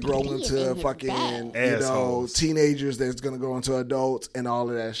kids that grow into fucking assholes. Teenagers that's gonna grow into adults and all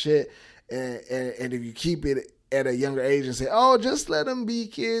of that shit. And if you keep it at a younger age and say, oh, just let them be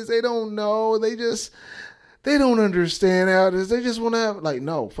kids. They don't know. They don't understand how it is. They just want to have, like,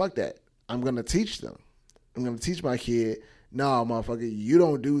 no, fuck that. I'm going to teach them. I'm going to teach my kid, no, motherfucker, you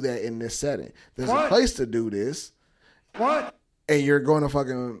don't do that in this setting. There's a place to do this. What? And you're going to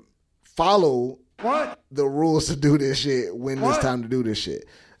fucking follow the rules to do this shit when it's time to do this shit.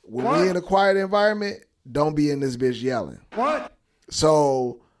 When we in a quiet environment, don't be in this bitch yelling.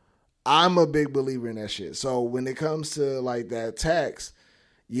 So I'm a big believer in that shit. So when it comes to like that tax,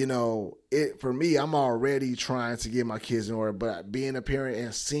 you know, for me, I'm already trying to get my kids in order, but being a parent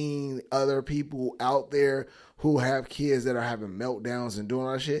and seeing other people out there who have kids that are having meltdowns and doing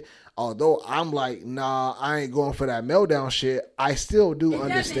all that shit, although I'm like, nah, I ain't going for that meltdown shit, I still do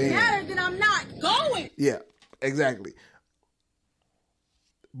understand. It doesn't matter that I'm not going. Yeah, exactly.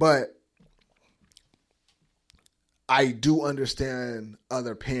 But I do understand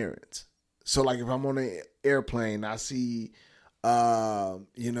other parents. So like if I'm on an airplane, I see,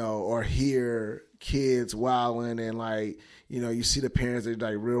 you know, or hear kids wilding and like, you know, you see the parents, they're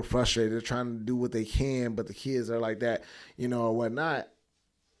like real frustrated. They're trying to do what they can, but the kids are like that, you know, or whatnot.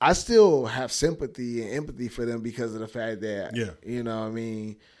 I still have sympathy and empathy for them because of the fact that, you know what I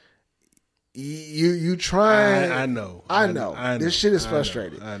mean, you try. I know. This shit is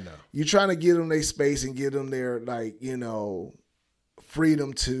frustrating. I know. You trying to give them their space and give them their, like, you know,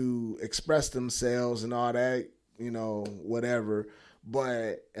 freedom to express themselves and all that, you know, whatever.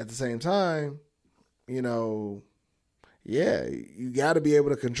 But at the same time, you know, yeah, you got to be able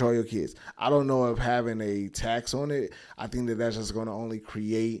to control your kids. I don't know if having a tax on it, I think that that's just going to only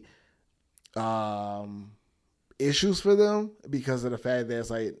create issues for them because of the fact that it's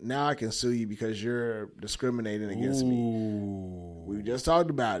like, now I can sue you because you're discriminating against me. We just talked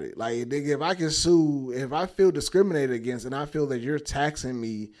about it. Like, nigga, if I can sue, if I feel discriminated against and I feel that you're taxing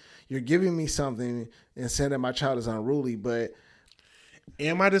me, you're giving me something and saying that my child is unruly, but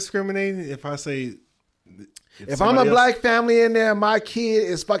am I discriminating if I say... If I'm a black family in there, my kid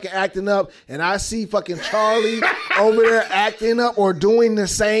is fucking acting up, and I see fucking Charlie over there acting up or doing the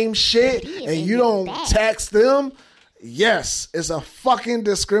same shit, and you don't tax them, yes, it's a fucking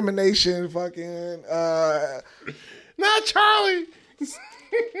discrimination fucking not Charlie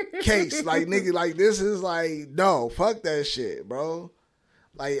case. Like, nigga, like, this is like, no, fuck that shit, bro.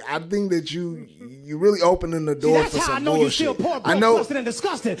 Like, I think that you really opening the door for some bullshit. That's how I know you're still poor, broke, busted, and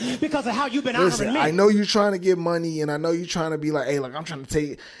disgusted because of how you've been honoring me. I know you're trying to get money, and I know you're trying to be like, hey, look, I'm trying to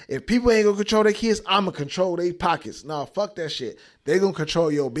take. If people ain't gonna control their kids, I'm gonna control their pockets. No, fuck that shit. They gonna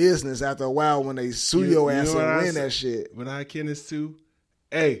control your business after a while when they sue your ass and win that shit. When I kin this too,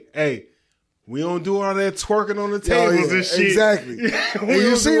 hey. We don't do all that twerking on the tables and shit. Exactly. We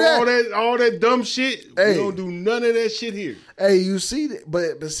don't see that? All that dumb shit. Hey, we don't do none of that shit here. Hey, you see that?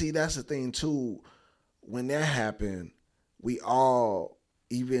 But see, that's the thing too. When that happened, we all,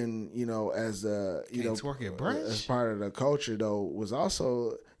 even, you know, as as part of the culture though, was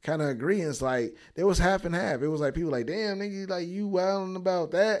also kind of agreeing. It's like there was half and half. It was like people like, damn, nigga, like you wilding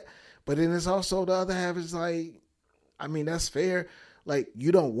about that. But then it's also the other half is like, I mean, that's fair. Like,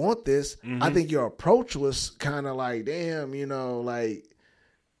 you don't want this. Mm-hmm. I think your approach was kind of like, damn, you know, like,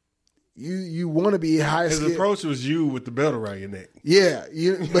 you want to be high His approach was you with the belt around your neck. Yeah. But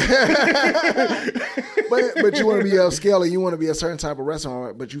you want to be upscale and you want to be a certain type of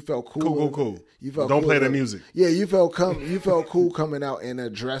restaurant, but you felt cool. Cool. You felt Don't cool play that music. Yeah, you felt cool coming out and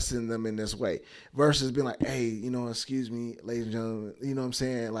addressing them in this way versus being like, hey, you know, excuse me, ladies and gentlemen, you know what I'm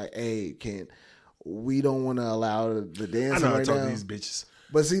saying? Like, hey, we don't want to allow the dancing. I know right I talk now. to these bitches.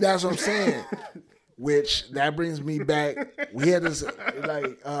 But see, that's what I'm saying. Which that brings me back. We had this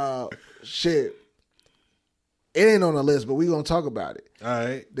shit. It ain't on the list, but we gonna talk about it. All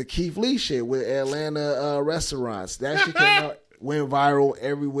right. The Keith Lee shit with Atlanta restaurants. That shit came out, went viral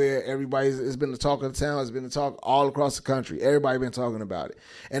everywhere. It's been the talk of the town. It's been the talk all across the country. Everybody been talking about it,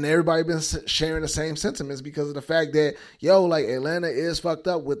 and everybody been sharing the same sentiments because of the fact that like Atlanta is fucked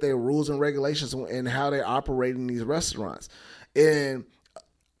up with their rules and regulations and how they're operating these restaurants. And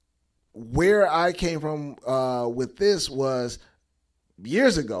where I came from with this was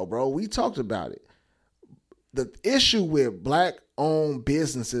years ago, bro. We talked about it. The issue with black-owned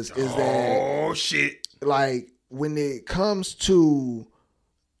businesses is that, like, when it comes to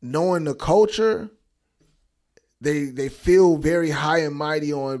knowing the culture, they feel very high and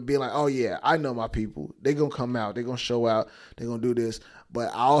mighty on being like, oh yeah, I know my people. They're going to come out. They're going to show out. They're going to do this.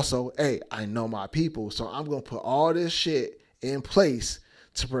 But I also, I know my people. So I'm going to put all this shit in place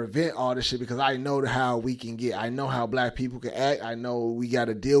to prevent all this shit because I know how we can get. I know how black people can act. I know we got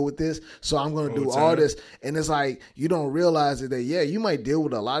to deal with this. So I'm going to do all this. And it's like, you don't realize that, yeah, you might deal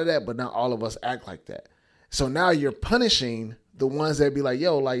with a lot of that, but not all of us act like that. So now you're punishing the ones that be like,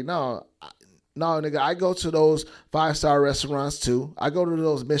 yo, like, no, nigga, I go to those 5-star restaurants too. I go to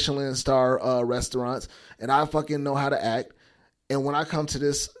those Michelin star restaurants and I fucking know how to act. And when I come to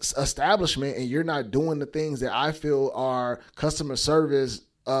this establishment and you're not doing the things that I feel are customer service,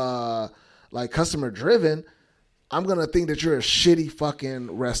 like customer driven, I'm going to think that you're a shitty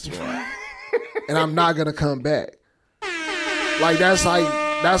fucking restaurant. And I'm not going to come back. That's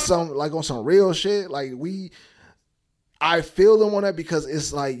some, like on some real shit. Like I feel them on that because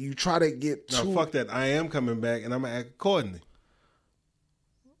it's like you try to get too. No, fuck that. I am coming back and I'm going to act accordingly.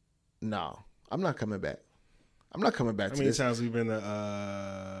 No, I'm not coming back. I'm not coming back to this. How many times we've been to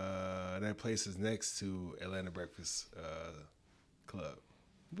that place is next to Atlanta Breakfast Club?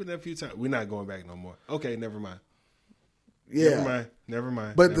 We've been there a few times. We're not going back no more. Okay, never mind. Yeah. Never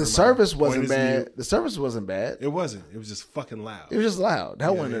mind. But the service wasn't bad. The service wasn't bad. It wasn't. It was just fucking loud. It was just loud.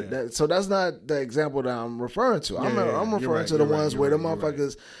 That wasn't. So that's not the example that I'm referring to. I'm referring to the ones where the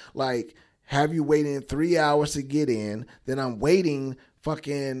motherfuckers like have you waiting 3 hours to get in, then I'm waiting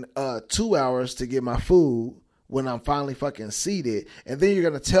fucking 2 hours to get my food. When I'm finally fucking seated, and then you're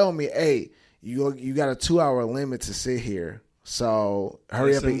gonna tell me, "Hey, you got a 2-hour limit to sit here, so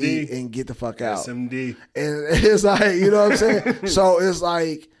hurry up and eat and get the fuck out." SMD, and it's like, you know what I'm saying. So it's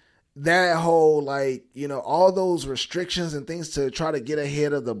like that whole like, you know, all those restrictions and things to try to get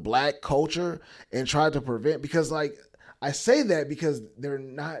ahead of the black culture and try to prevent, because like I say that because they're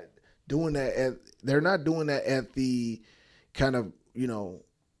not doing that at the kind of, you know,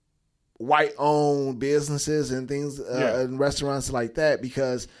 white-owned businesses and things and restaurants like that,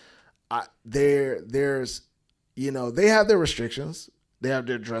 because there's, you know, they have their restrictions, they have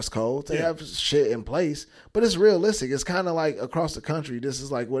their dress codes, they have shit in place, but it's realistic. It's kind of like across the country. This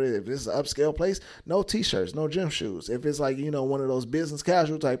is like, what if this is an upscale place? No t-shirts, no gym shoes. If it's like, you know, one of those business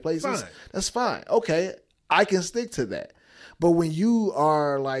casual type places, that's fine. Okay, I can stick to that. But when you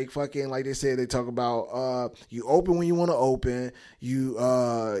are like fucking, like they said, they talk about you open when you want to open,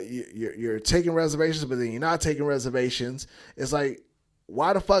 you're taking reservations, but then you're not taking reservations. It's like,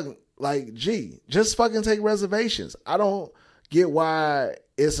 why the fuck? Like, gee, just fucking take reservations. I don't get why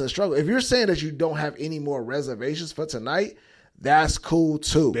it's a struggle. If you're saying that you don't have any more reservations for tonight, that's cool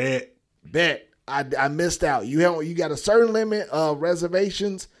too. Bet. I missed out. You got a certain limit of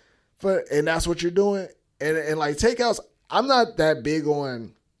reservations and that's what you're doing. And like takeouts, I'm not that big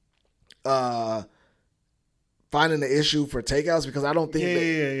on finding the issue for takeouts because I don't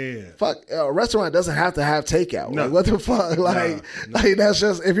think fuck, a restaurant doesn't have to have takeout. No. Like, what the fuck? Like that's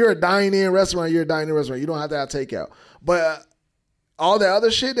just, if you're a dine-in restaurant, you're a dine-in restaurant. You don't have to have takeout. But all the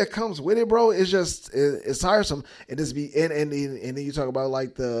other shit that comes with it, bro, it's just it's tiresome. And then you talk about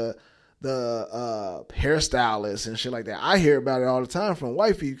like the hairstylists and shit like that. I hear about it all the time from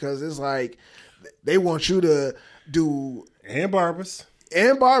wifey because it's like they want you to do and barbers.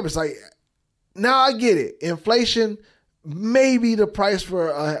 Like, now I get it. Inflation, maybe the price for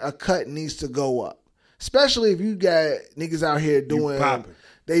a cut needs to go up, especially if you got niggas out here doing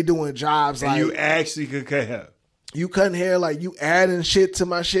jobs and like you actually could cut hair. You cutting hair, like you adding shit to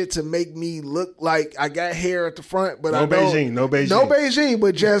my shit to make me look like I got hair at the front, but no Beijing,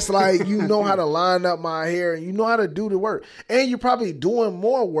 but just like you know how to line up my hair and you know how to do the work, and you're probably doing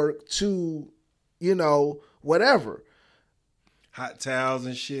more work to, you know, whatever. Hot towels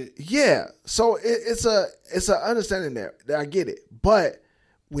and shit. Yeah. So it's a understanding there. I get it. But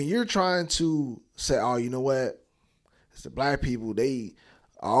when you're trying to say, oh, you know what? It's the black people. They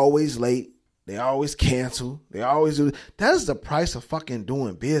are always late. They always cancel. They always do. That is the price of fucking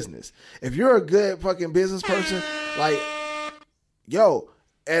doing business. If you're a good fucking business person, like, yo,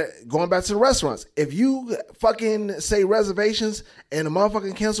 going back to the restaurants, if you fucking say reservations and the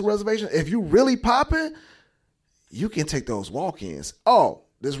motherfucking cancel reservation, if you really popping, you can take those walk-ins. Oh,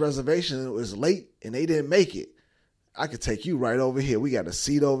 this reservation was late and they didn't make it. I could take you right over here. We got a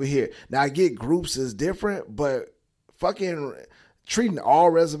seat over here. Now, I get groups is different, but fucking treating all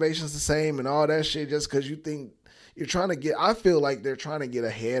reservations the same and all that shit just because you think you're trying to get, I feel like they're trying to get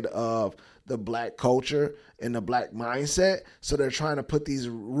ahead of the black culture and the black mindset. So they're trying to put these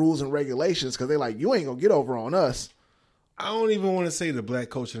rules and regulations because they're like, you ain't going to get over on us. I don't even want to say the black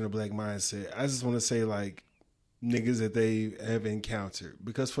culture and the black mindset. I just want to say like niggas that they have encountered,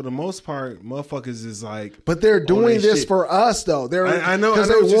 because for the most part, motherfuckers is like, but they're doing this shit for us though. I know because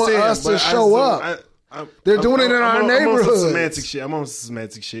they want us to show up. They're doing it in our neighborhoods. I'm on some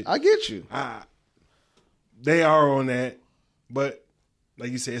semantic shit. I get you. They are on that, but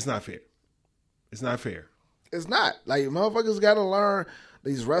like you said, it's not fair. It's not fair. It's not. Like, motherfuckers got to learn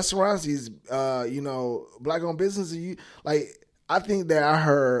these restaurants, these, black-owned businesses. I think that I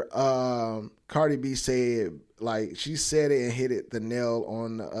heard Cardi B say it, like, she said it and hit it the nail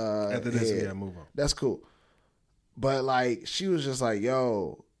on After this, head. yeah, move on. That's cool. But, like, she was just like,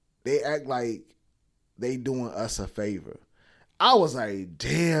 yo, they act like they doing us a favor. I was like,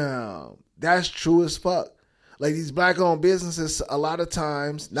 damn, that's true as fuck. Like, these black-owned businesses, a lot of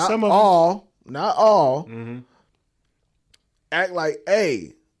times, not all, Mm-hmm. act like,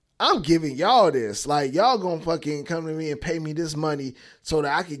 hey, I'm giving y'all this. Like, y'all gonna fucking come to me and pay me this money so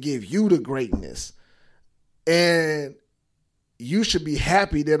that I could give you the greatness. And you should be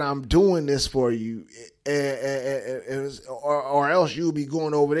happy that I'm doing this for you. Or else you'll be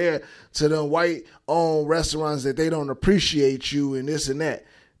going over there to the white-owned restaurants that they don't appreciate you and this and that.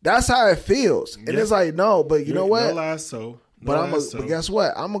 That's how it feels. And it's like, no, but you know what? No lies, so. But guess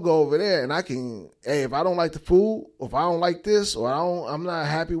what? I'm gonna go over there and I can. Hey, if I don't like the food, or if I don't like this, or I'm not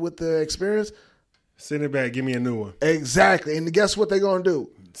happy with the experience, send it back. Give me a new one. Exactly. And guess what they're gonna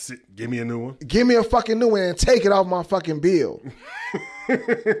do? Give me a new one. Give me a fucking new one and take it off my fucking bill.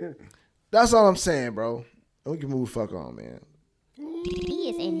 That's all I'm saying, bro. We can move the fuck on, man.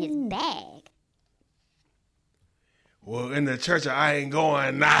 He is in his bag. Well, in the church, I ain't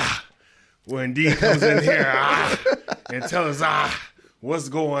going. Nah. When D comes in here, and tell us, what's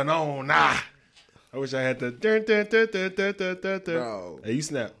going on, I wish I had the Bro. Hey, you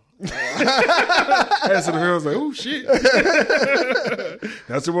snap. That's what the girl was like, oh shit.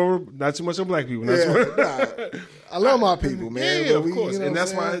 Not too much on black people. I love my people, man. Yeah, but of course. You know and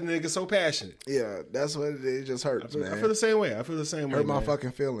that's why why niggas so passionate. Yeah, that's what it just hurts, man. I feel the same way. Hurt my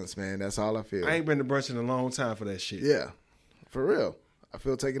fucking feelings, man. That's all I feel. I ain't been to brunch in a long time for that shit. Yeah, for real. I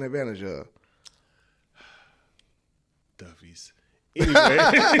feel taken advantage of. Duffies. Anyway.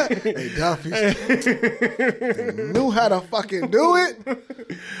 Hey, Duffies. Knew how to fucking do it. All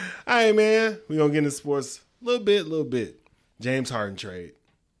right, man. We're going to get into sports a little bit. James Harden trade.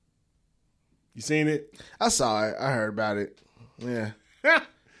 You seen it? I saw it. I heard about it. Yeah.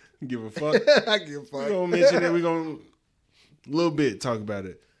 Give a fuck. I give a fuck. We're going to mention it. We're going to a little bit talk about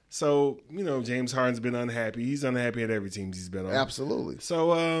it. So, James Harden's been unhappy. He's unhappy at every team he's been on. Absolutely.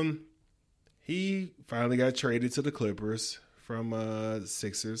 So, he finally got traded to the Clippers from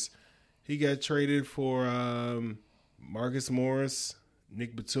Sixers. He got traded for Marcus Morris,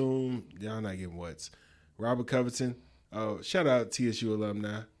 Nick Batum. Y'all not getting what's. Robert Covington. Oh, shout out TSU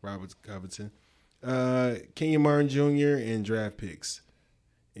alumni, Robert Covington. Kenyon Martin Jr. and draft picks.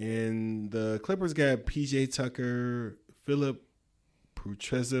 And the Clippers got PJ Tucker, Philip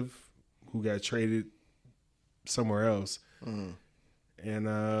Prutrezev, who got traded somewhere else. Mm.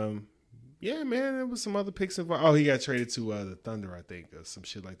 And, yeah, man, there was some other picks involved. Oh, he got traded to the Thunder, I think, or some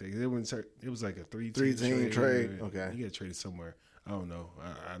shit like that. It was like a three-team trade. Okay. He got traded somewhere. I don't know.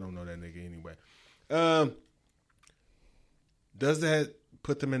 I don't know that nigga anyway. Does that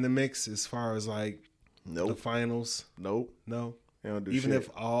put them in the mix as far as, like, the finals? Nope. No? They don't do Even shit. if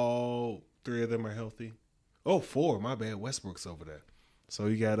all three of them are healthy? Oh, 4. My bad. Westbrook's over there. So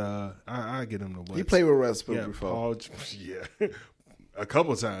you got, I get him to what? He played with Westbrook before. Paul, yeah. A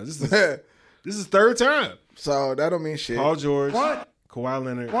couple times. This is third time. So that don't mean shit. Paul George. What? Kawhi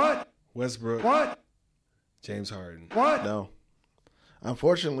Leonard. What? Westbrook. What? James Harden. What? No.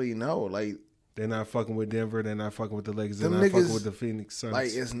 Unfortunately, no. Like, they're not fucking with Denver. They're not fucking with the Lakers. They're them not niggas, fucking with the Phoenix Suns.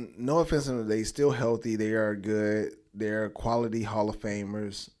 like, it's no offense to them. They still healthy. They are good. They're quality Hall of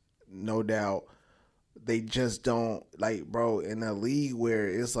Famers, no doubt. They just don't, like, bro, in a league where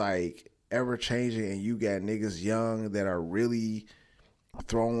it's like ever changing and you got niggas young that are really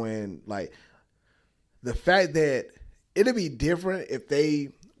throwing, like, the fact that it'd be different if they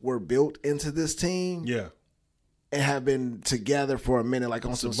were built into this team. Yeah. And have been together for a minute, like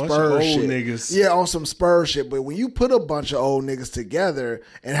on some bunch Spurs of old shit. niggas. Yeah, on some Spurs shit. But when you put a bunch of old niggas together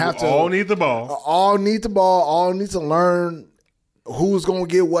and have to all need the ball, all need to learn who's gonna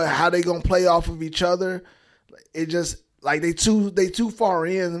get what, how they gonna play off of each other. It just like they too far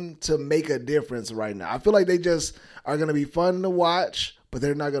in to make a difference right now. I feel like they just are gonna be fun to watch, but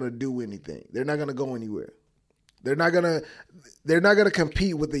they're not gonna do anything. They're not gonna go anywhere. They're not gonna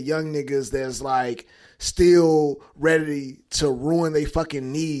compete with the young niggas that's like still ready to ruin their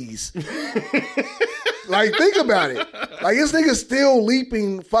fucking knees. Like, think about it. Like, this nigga still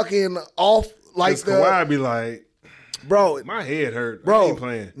leaping fucking off like the Kawhi be like, bro, my head hurt. Bro, I ain't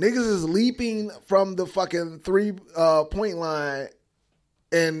playing. Niggas is leaping from the fucking 3-point line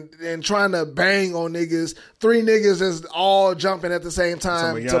and trying to bang on niggas. 3 niggas is all jumping at the same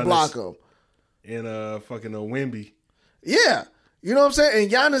time to block them. And fucking a Wemby. Yeah. You know what I'm saying?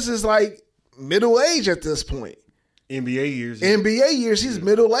 And Giannis is like middle age at this point. NBA years. NBA years, he's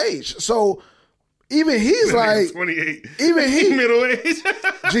middle age. So even he's like 28. Even he middle age.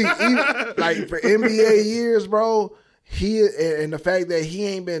 like for NBA years, bro. He and the fact that he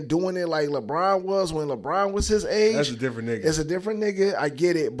ain't been doing it like LeBron was when LeBron was his age. That's a different nigga. It's a different nigga. I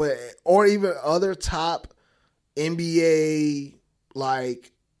get it, but or even other top NBA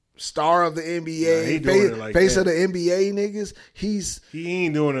like star of the NBA, face of the NBA niggas. He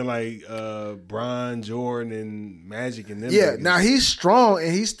ain't doing it like Bron, Jordan, and Magic and them. Yeah, niggas. now he's strong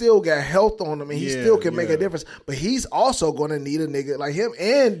and he still got health on him and he still can make a difference. But he's also going to need a nigga like him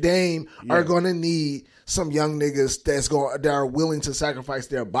and Dame are going to need some young niggas that are willing to sacrifice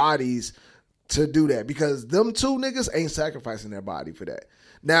their bodies to do that because them two niggas ain't sacrificing their body for that.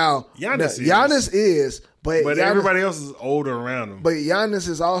 Now, Giannis is, but Giannis, everybody else is older around him. But Giannis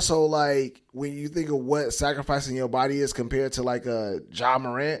is also like when you think of what sacrificing your body is compared to like a Ja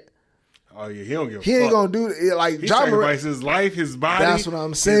Morant. Oh yeah, he don't give a fuck. He ain't gonna do it like he Ja Morant. Sacrifices his life, his body. That's what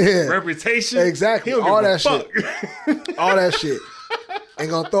I'm saying. His reputation, exactly. All that shit. All that shit. And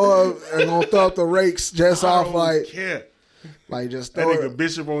gonna throw up the rakes just off like care. Like just that throw nigga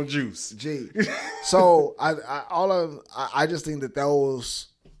Bishop on juice. Gee. So I just think that those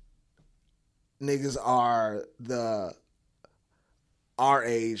niggas are our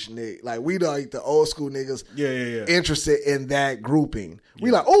age nigga. Like we like the old school niggas interested in that grouping. We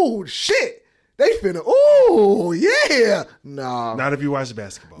like, oh shit. They finna Nah. Not if you watch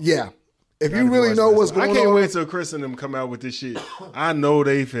basketball. Yeah. If you really know what's going on. I can't wait till Chris and them come out with this shit. I know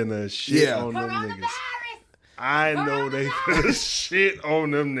they finna shit on them niggas. I know they finna shit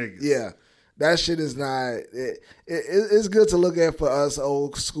on them niggas. Yeah. That shit is not. It's good to look at for us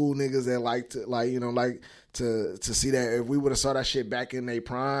old school niggas that like to see that if we would have saw that shit back in their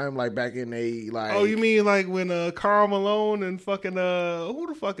prime, like back in they like. Oh, you mean like when Karl Malone and fucking who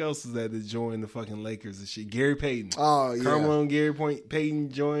the fuck else is that joined the fucking Lakers and shit? Gary Payton. Oh yeah. Karl Malone, Gary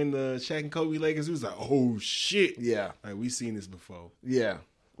Payton joined the Shaq and Kobe Lakers. He was like, oh shit. Yeah. Like we seen this before. Yeah,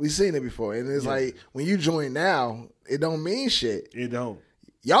 we seen it before, and it's like when you join now, it don't mean shit. It don't.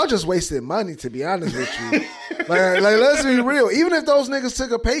 Y'all just wasted money, to be honest with you. like let's be real. Even if those niggas took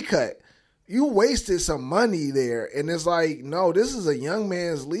a pay cut, you wasted some money there. And it's like, no, this is a young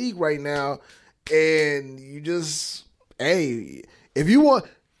man's league right now. And you just, if you want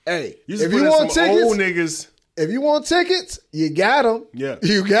tickets, old niggas. If you want tickets, you got them. Yeah.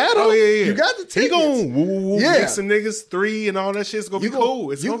 You got them. Oh, yeah. You got the tickets. He gonna make some niggas 3 and all that shit's gonna be cool.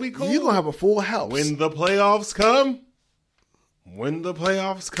 It's gonna be cool. You're gonna have a full house. When the playoffs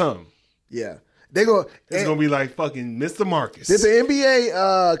come. Yeah. It's gonna be like fucking Mr. Marcus. Did the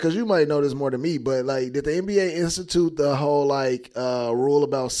NBA, because you might know this more than me, but like, did the NBA institute the whole like rule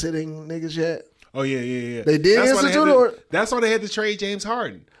about sitting niggas yet? Oh yeah. They did institute it, or that's why they had to trade James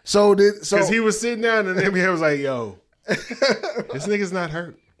Harden. Because he was sitting down and the NBA was like, "Yo, this nigga's not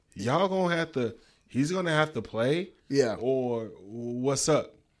hurt. Y'all gonna have to. He's gonna have to play. Yeah. Or what's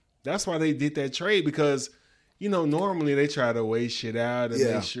up?" That's why they did that trade because. You know, normally they try to weigh shit out and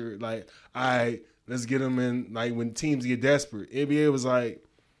make sure, like, all right, let's get them in. Like, when teams get desperate, NBA was like,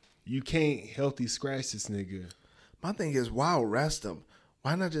 you can't healthy scratch this nigga. My thing is, why rest him?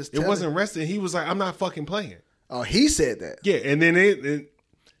 Why not just tell It wasn't resting. He was like, I'm not fucking playing. Oh, he said that. Yeah, and then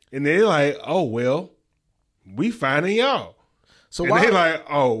they're like, oh, well, we finding y'all. So and they like,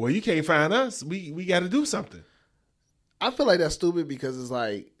 oh, well, you can't find us. We got to do something. I feel like that's stupid because it's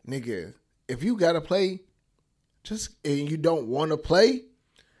like, nigga, if you got to play, and you don't want to play,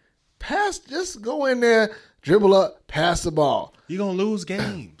 just go in there, dribble up, pass the ball. You're going to lose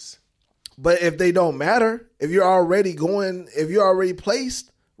games. But if they don't matter, if you're already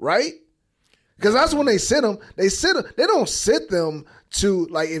placed, right? Because that's when they sit them. They don't sit them to,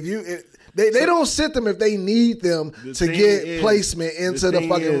 like, they don't sit them if they need them to get placement into the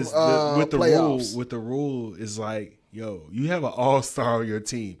fucking playoffs. The rule is like, yo, you have an all-star on your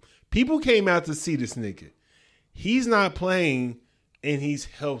team. People came out to see this nigga. He's not playing, and he's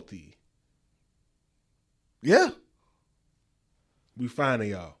healthy. Yeah. We finding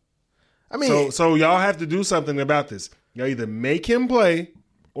y'all. I mean, so y'all have to do something about this. Y'all either make him play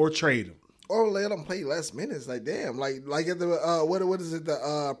or trade him. Or let him play less minutes. Like, damn. Like at the, what is it,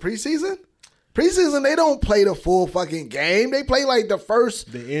 the preseason? Preseason, they don't play the full fucking game. They play like the first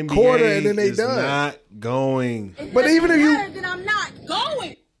quarter, and then they done. Not going. But even if you... Then I'm not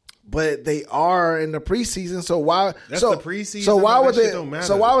going. But they are in the preseason, so why? That's the preseason. So why would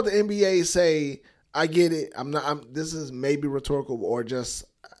the NBA say? I get it. This is maybe rhetorical or just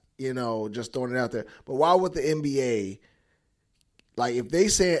just throwing it out there. But why would the NBA, like, if they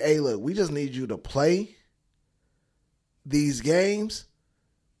say, "Hey, look, we just need you to play," these games,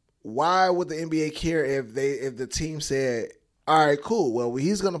 why would the NBA care if the team said, all right, cool, well,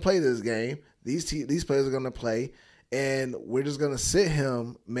 he's going to play this game, these players are going to play, and we're just going to sit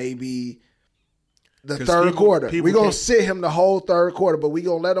him maybe the third quarter. We're going to sit him the whole third quarter, but we're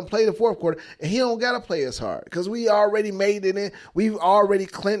going to let him play the fourth quarter, and he don't got to play as hard because we already made it in. We've already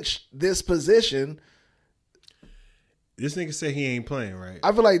clinched this position. This nigga say he ain't playing, right?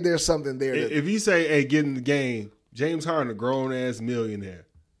 I feel like there's something there. If you say, hey, get in the game, James Harden, a grown-ass millionaire,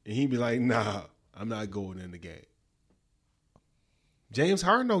 and he be like, nah, I'm not going in the game. James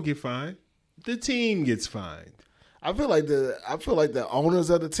Harden don't get fined. The team gets fined. I feel like the owners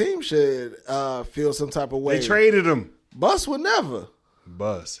of the team should feel some type of way. They traded him. Bus would never.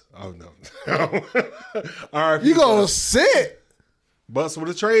 Bus. Oh, no. All right, you going to sit. Bus would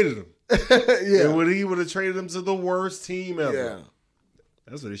have traded him. Yeah. He would have traded him to the worst team ever. Yeah.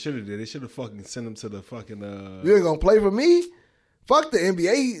 That's what they should have did. They should have fucking sent him to the fucking... You ain't going to play for me? Fuck the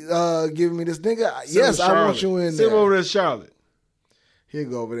NBA giving me this nigga. Yes, I want you in there. Send him over to Charlotte. He'll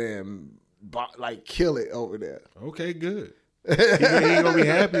go over there and kill it over there. Okay, good. He ain't gonna be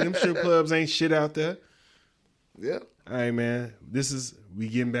happy. Them strip clubs ain't shit out there. Yeah. All right, man. We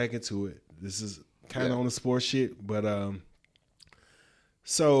getting back into it. This is kind of on the sports shit, but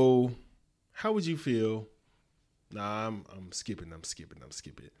so how would you feel? Nah, I'm skipping.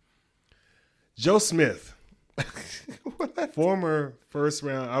 Joe Smith, former first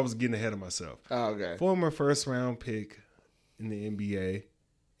round. I was getting ahead of myself. Oh, okay. Former first round pick in the NBA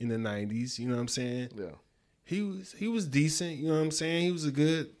in the 90s, you know what I'm saying? Yeah. He was decent, you know what I'm saying? He was a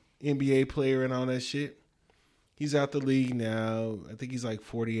good NBA player and all that shit. He's out the league now. I think he's like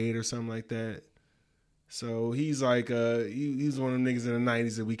 48 or something like that. So he's like he's one of them niggas in the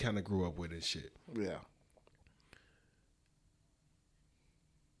 90s that we kind of grew up with and shit. Yeah.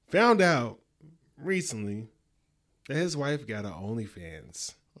 Found out recently that his wife got an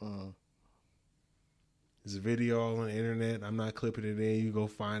OnlyFans. There's a video all on the internet. I'm not clipping it in. You go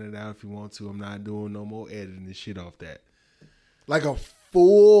find it out if you want to. I'm not doing no more editing and shit off that. Like a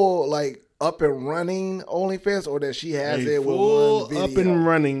full, like, up and running OnlyFans, or that she has it with one video? Up and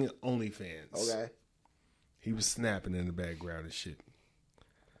running OnlyFans. Okay. He was snapping in the background and shit.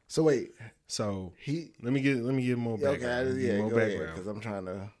 So wait. So let me get more background. Okay, more go background ahead, because I'm trying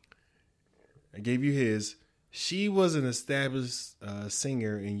to. I gave you his. She was an established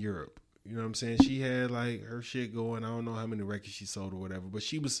singer in Europe. You know what I'm saying? She had like her shit going. I don't know how many records she sold or whatever, but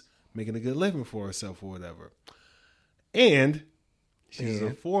she was making a good living for herself or whatever. And she's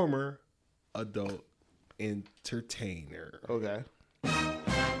a former adult entertainer. Okay.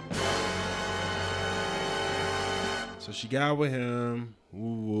 So she got with him.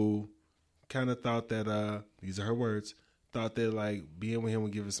 Woo. Kind of thought that, these are her words, thought that like being with him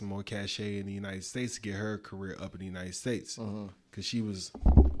would give her some more cachet in the United States to get her career up in the United States. Because she was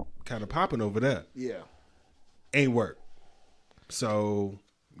kind of popping over there. Yeah. Ain't work. So,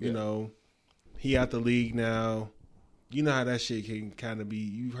 you know, he out the league now. You know how that shit can kind of be.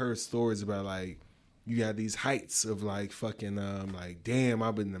 You've heard stories about like, you got these heights of like fucking, like, damn,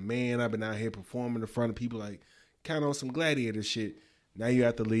 I've been the man. I've been out here performing in front of people, like kind of on some gladiator shit. Now you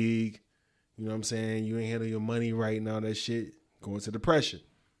out the league. You know what I'm saying? You ain't handle your money right and all that shit. Going to depression.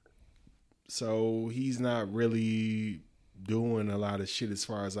 So he's not really doing a lot of shit as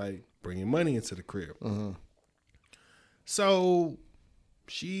far as like bringing money into the crib. So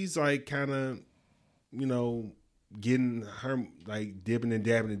she's like kind of, you know, getting her like dipping and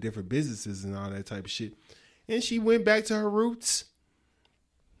dabbing in different businesses and all that type of shit. And she went back to her roots.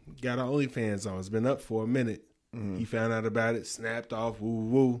 Got her OnlyFans on. It's been up for a minute. He found out about it, snapped off,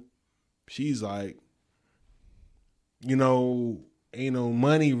 woo. She's like, you know, ain't no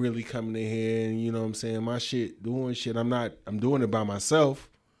money really coming in here. And you know what I'm saying? My shit, doing shit. I'm doing it by myself.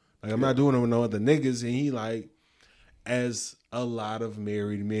 Like, I'm not doing it with no other niggas. And he like, as a lot of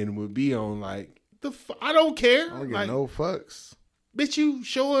married men would be on, like, I don't care. I don't give like, no fucks. Bitch, you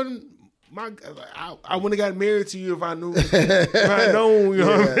showing I wouldn't have got married to you if I knew, if I known, you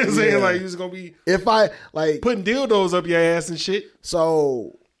know what I'm saying? Like, you was going to be if I like putting dildos up your ass and shit.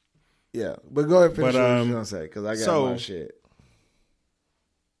 So, yeah. But go ahead and finish what you're going to say, because I got my shit.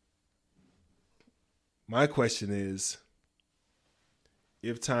 My question is,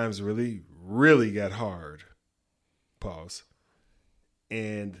 if times really, really got hard, pause,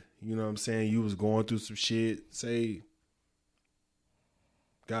 and, you know what I'm saying, you was going through some shit, say,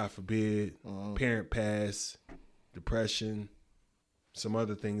 God forbid, parent pass, depression, some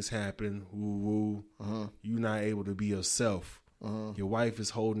other things happen, you not able to be yourself. Your wife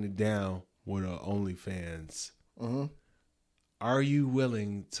is holding it down with her OnlyFans. Are you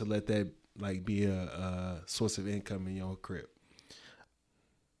willing to let that like be a source of income in your crib?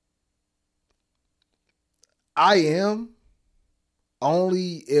 I am,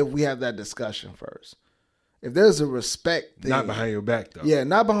 only if we have that discussion first. If there's a respect thing, Not behind your back though. yeah,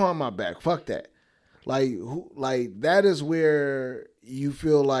 not behind my back. Fuck that. Like that is where you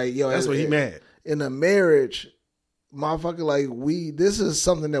feel like, yo, That's why he mad. In a marriage, motherfucker, like this is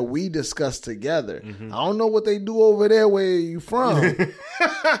something that we discuss together. Mm-hmm. I don't know what they do over there where you from.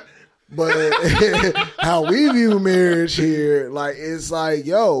 But how we view marriage here, like, it's like,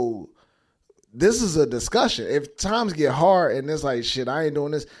 yo, this is a discussion. If times get hard and it's like, shit, I ain't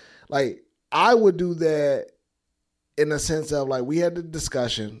doing this. Like, I would do that in the sense of, like, we had the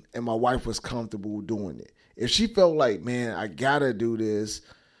discussion and my wife was comfortable doing it. If she felt like, man, I gotta do this,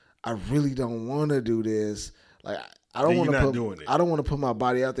 I really don't want to do this. Like, I don't want to put my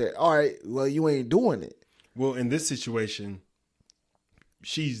body out there. All right, well, you ain't doing it. Well, in this situation,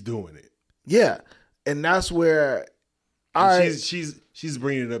 she's doing it. Yeah, and that's where she's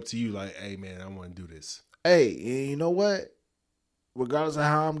bringing it up to you like, hey man, I want to do this. Hey, you know what? Regardless of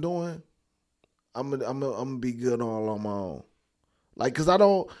how I'm doing, I'm gonna be good all on my own. Like, cause I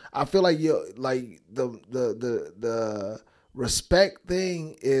feel like the respect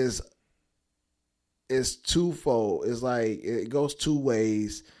thing is twofold. It's like it goes two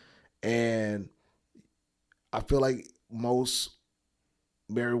ways, and I feel like most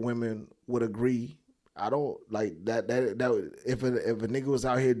married women would agree. I don't like that if a nigga was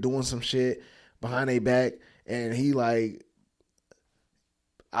out here doing some shit behind their back and he like,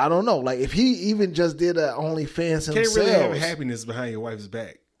 I don't know, like if he even just did a OnlyFans himself. Can't really have happiness behind your wife's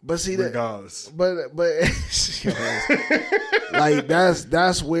back. But see regardless. But like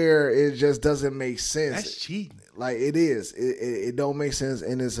that's where it just doesn't make sense. That's cheating. Like it is. It don't make sense,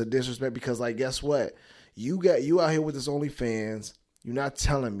 and it's a disrespect because, like, guess what? You out here with this OnlyFans. You're not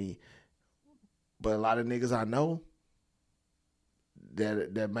telling me, but a lot of niggas I know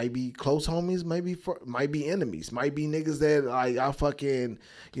that might be close homies, might be enemies, might be niggas that like I fucking,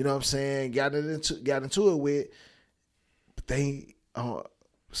 you know what I'm saying, got into it with, but they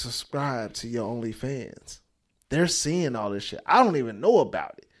subscribe to your OnlyFans. They're seeing all this shit. I don't even know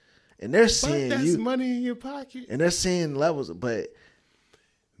about it, and they're seeing that's money in your pocket, and they're seeing levels, but.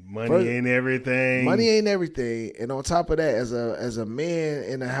 Money ain't everything. Money ain't everything. And on top of that, as a man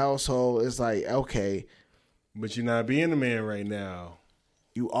in a household, it's like, okay. But you're not being a man right now.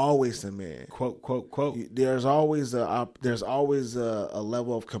 You always a man. Quote, quote, quote. There's always a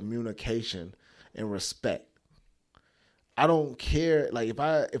level of communication and respect. I don't care. Like if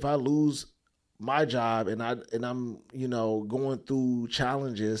I lose my job and I'm, you know, going through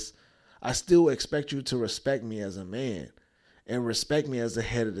challenges, I still expect you to respect me as a man. And respect me as the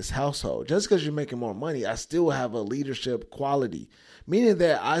head of this household. Just because you're making more money, I still have a leadership quality. Meaning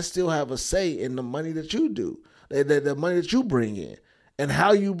that I still have a say in the money that you do. The money that you bring in. And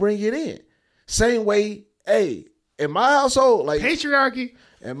how you bring it in. Same way, hey, in my household, like... Patriarchy.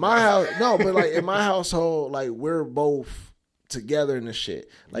 In my house... No, but like in my household, like we're both together in the shit.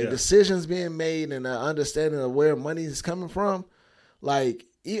 Like decisions being made and the understanding of where money is coming from. Like,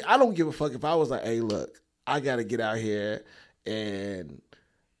 I don't give a fuck if I was like, hey, look, I got to get out here and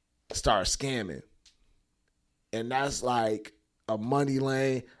start scamming. And that's like a money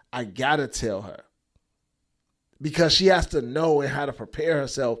lane. I gotta tell her. Because she has to know and how to prepare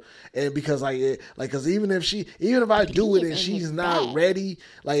herself. And because cause even if I do it and she's not ready,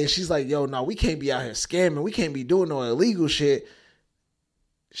 like, and she's like, yo, no, we can't be out here scamming. We can't be doing no illegal shit.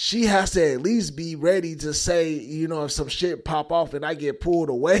 She has to at least be ready to say, you know, if some shit pop off and I get pulled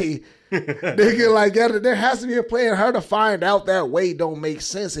away, nigga, like, there has to be a plan. Her to find out that way don't make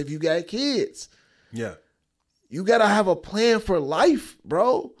sense if you got kids. Yeah. You got to have a plan for life,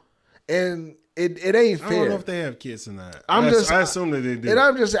 bro. And it ain't fair. I don't know if they have kids or not. I assume that they do. And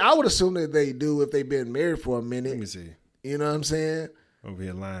I would assume that they do if they've been married for a minute. Let me see. You know what I'm saying? Over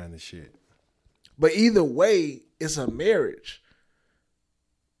here lying and shit. But either way, it's a marriage.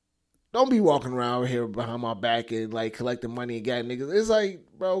 Don't be walking around here behind my back and like collecting money and got niggas. It's like,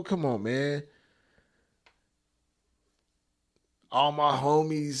 bro, come on, man. All my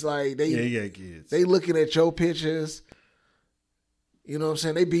homies, like you got kids. They looking at your pictures. You know what I'm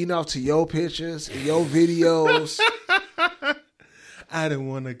saying? They beating off to your pictures and your videos. I didn't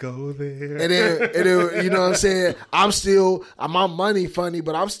want to go there. And then, you know what I'm saying? My money funny,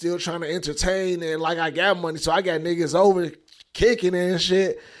 but I'm still trying to entertain and like I got money, so I got niggas over kicking and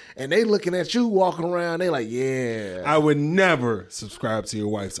shit. And they looking at you walking around. They like, yeah. I would never subscribe to your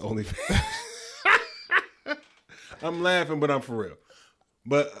wife's OnlyFans. I'm laughing, but I'm for real.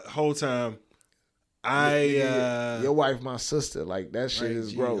 But whole time, Your wife, my sister. Like that shit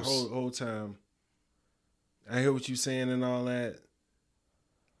is gross. Whole time. I hear what you saying and all that.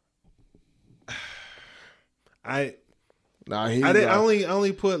 I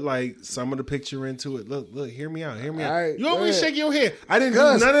only put like some of the picture into it. Look, hear me out. Right, you always shake your head. I didn't do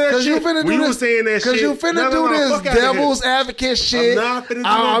none of that shit. You was saying that shit. Because you finna do this devil's advocate shit. I'm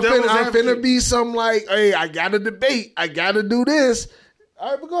finna be some like, hey, I got to debate. I got to do this.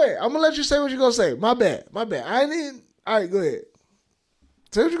 All right, but go ahead. I'm gonna let you say what you're gonna say. My bad. All right, go ahead.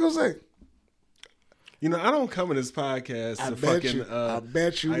 Say what you're gonna say. You know, I don't come in this podcast to fucking. I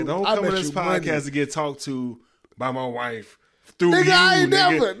bet you. I don't come in this podcast to get talked to by my wife through nigga, you. I ain't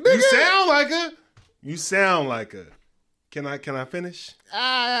nigga. Never. Nigga. You sound like her. Can I finish?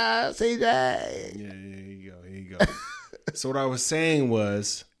 Say that. Yeah, here you go. So what I was saying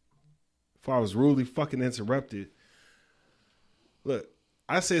was, before I was rudely fucking interrupted. Look,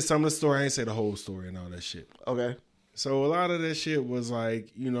 I said some of the story. I ain't say the whole story and all that shit. Okay. So a lot of that shit was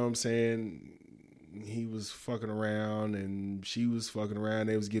like, you know what I'm saying? He was fucking around and she was fucking around.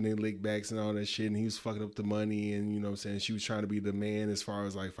 They was getting lick backs and all that shit. And he was fucking up the money. And you know what I'm saying? She was trying to be the man as far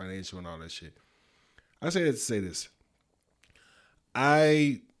as like financial and all that shit. I say that to say this.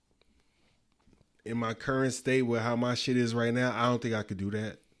 In my current state with how my shit is right now, I don't think I could do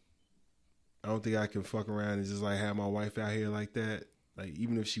that. I don't think I can fuck around and just like have my wife out here like that. Like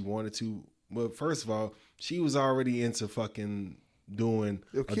even if she wanted to. But first of all, she was already into fucking doing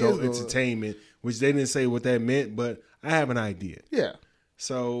adult entertainment, which they didn't say what that meant, but I have an idea. Yeah.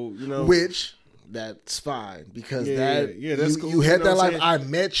 So, you know. Which, that's fine. Because that's cool. You had that life. I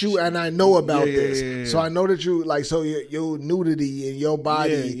met you and I know about this. Yeah. So I know that you, like, so your nudity in your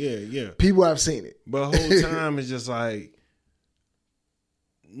body. Yeah. People have seen it. But the whole time it's just like,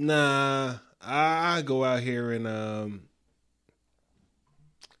 nah, I go out here and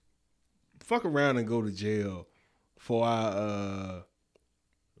fuck around and go to jail before I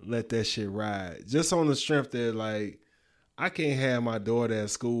let that shit ride. Just on the strength that like I can't have my daughter at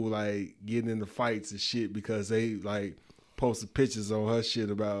school like getting into fights and shit because they like posted pictures on her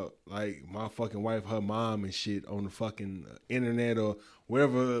shit about like my fucking wife, her mom and shit on the fucking internet or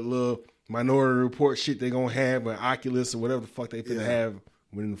whatever little Minority Report shit they gonna have or Oculus or whatever the fuck they finna have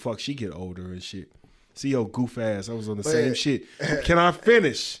when the fuck she get older and shit. See your goof ass. I was on the same shit. Can I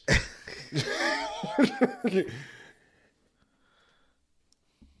finish?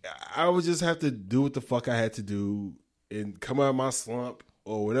 I would just have to do what the fuck I had to do and come out of my slump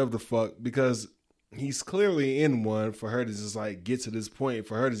or whatever the fuck because he's clearly in one for her to just like get to this point,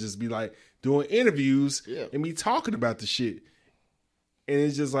 for her to just be like doing interviews and be talking about the shit. And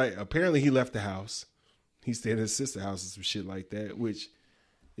it's just like, apparently he left the house. He stayed at his sister's house and some shit like that, which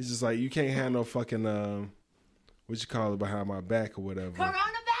is just like, you can't have no fucking, what you call it, behind my back or whatever. Coronavirus!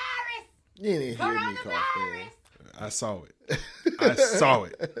 You didn't hear me cough there. I saw it.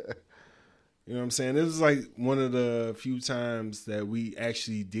 You know what I'm saying? This was like one of the few times that we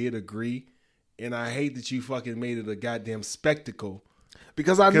actually did agree. And I hate that you fucking made it a goddamn spectacle.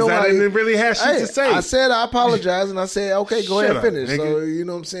 Because I know I didn't really have shit to say. I said I apologize and I said, okay, go ahead and finish. Nigga. So, you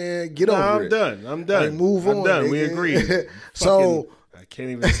know what I'm saying? Get over it. I'm done. Like, move on. I'm done. Nigga. We agreed. So I can't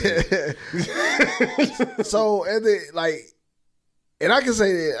even say it. So, and I can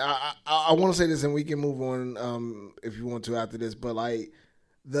say that I want to say this and we can move on if you want to after this, but like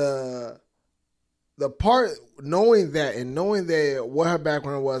the part knowing that and knowing that what her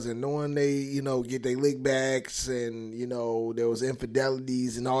background was and knowing they, you know, get their lick backs and, you know, there was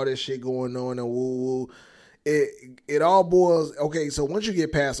infidelities and all this shit going on and woo, it all boils. Okay, so once you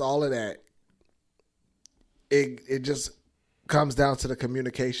get past all of that, it just comes down to the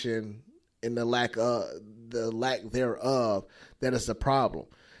communication and the lack thereof that is the problem.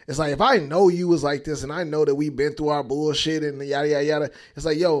 It's like, if I know you was like this and I know that we've been through our bullshit and yada, yada, yada, it's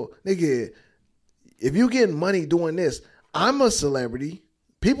like, yo, nigga, if you getting money doing this, I'm a celebrity.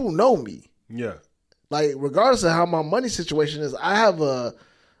 People know me. Yeah. Like, regardless of how my money situation is, I have a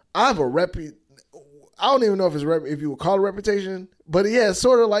I don't even know if you would call it reputation, but yeah, it's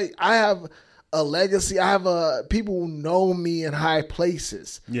sort of like I have a legacy. I have people who know me in high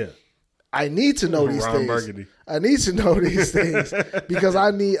places. Yeah. I need to know these things. Burgundy. I need to know these things because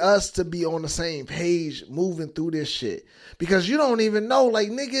I need us to be on the same page moving through this shit. Because you don't even know, like,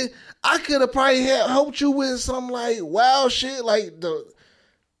 nigga, I could have probably helped you with some, like, wild shit. Like,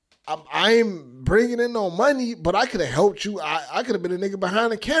 I ain't bringing in no money, but I could have helped you. I could have been a nigga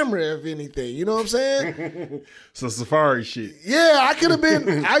behind the camera, if anything. You know what I'm saying? So safari shit. Yeah, I could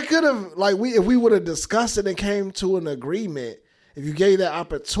have, like, if we would have discussed it and came to an agreement, if you gave that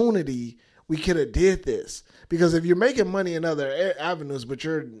opportunity, we could have did this. Because if you're making money in other avenues, but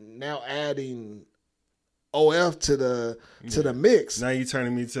you're now adding OF to the mix. Now you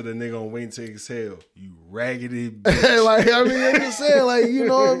turning me to the nigga on Waiting to Exhale. You raggedy bitch. Like, I mean, I'm just saying, like, you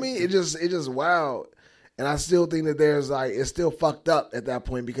know what I mean? It just wild. And I still think that there's like, it's still fucked up at that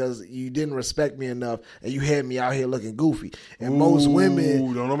point because you didn't respect me enough and you had me out here looking goofy. And most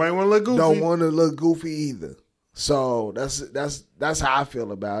women don't nobody want to look goofy. Don't want to look goofy either. So that's how I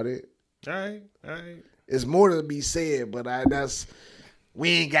feel about it. All right. It's more to be said, but we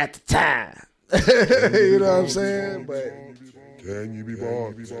ain't got the time. You know what I'm saying? But can you be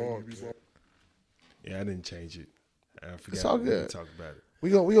bald? Yeah, I didn't change it. I forgot. It's all good. Talk about it. We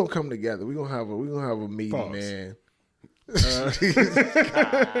gonna come together. We gonna have a meeting, Pause. man.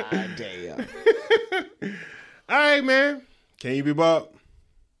 God damn. All right, man. Can you be bald?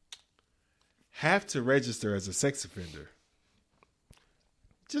 Have to register as a sex offender.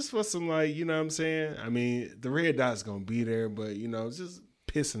 Just for some, like, you know what I'm saying? I mean, the red dot's gonna be there, but, you know, just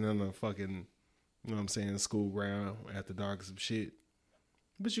pissing on the fucking, you know what I'm saying, school ground after dark or some shit.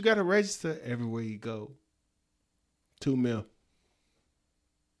 But you gotta register everywhere you go. $2 million.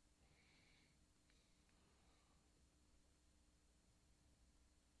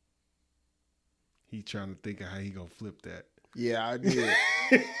 He trying to think of how he gonna flip that. Yeah, I did.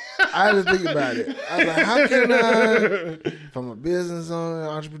 I had to think about it. I was like, how can I, if I'm a business owner,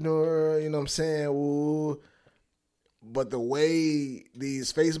 entrepreneur, you know what I'm saying? Ooh. But the way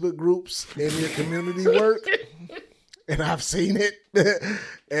these Facebook groups in your community work, and I've seen it,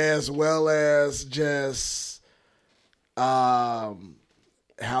 as well as just how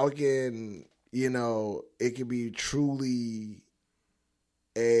it can, you know, it can be truly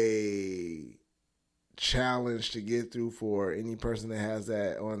a challenge to get through for any person that has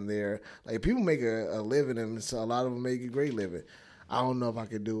that on there. Like, people make a living, and so a lot of them make a great living. I don't know if I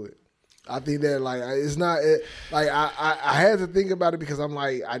could do it. I think that, like, it's not like I had to think about it because I'm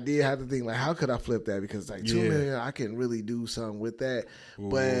like, I did have to think, like, how could I flip that? Because like $2 million, I can really do something with that. Ooh.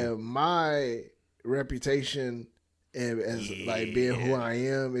 But my reputation and as like being who I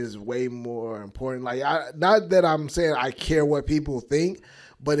am is way more important. Like, not that I'm saying I care what people think,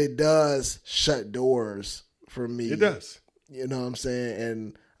 but it does shut doors for me. It does. You know what I'm saying?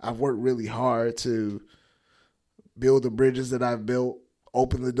 And I've worked really hard to build the bridges that I've built,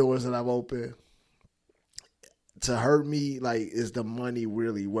 open the doors that I've opened. To hurt me, like, is the money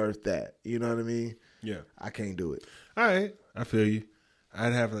really worth that? You know what I mean? Yeah. I can't do it. All right. I feel you.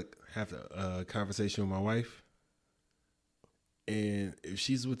 I'd have a conversation with my wife. And if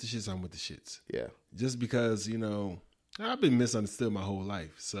she's with the shits, I'm with the shits. Yeah. Just because, you know, I've been misunderstood my whole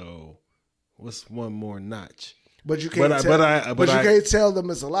life. So what's one more notch? But you can't can't tell them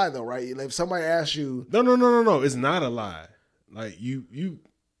it's a lie, though, right? Like, if somebody asks you, no, it's not a lie. Like, you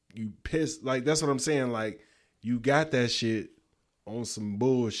pissed. Like, that's what I'm saying. Like, you got that shit on some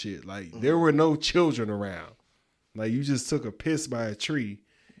bullshit. Like, there were no children around. Like, you just took a piss by a tree,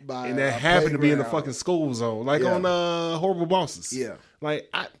 and that happened to be in the fucking school zone, like on Horrible Bosses. Yeah. Like,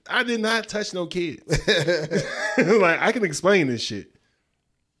 I did not touch no kids. Like, I can explain this shit.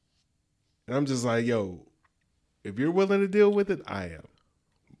 And I'm just like, yo, if you're willing to deal with it, I am.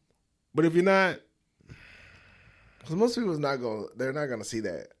 But if you're not, because most people they're not gonna see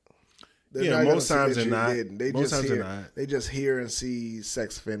that. Most times they're not. They just hear and see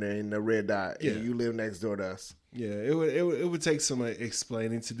sex offender in the red dot, and you live next door to us. Yeah, it would take some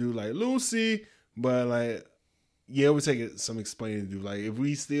explaining to do, like Lucy, but like, yeah, it would take some explaining to do. Like, if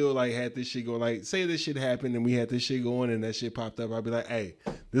we still like had this shit going, like, say this shit happened and we had this shit going and that shit popped up, I'd be like, hey,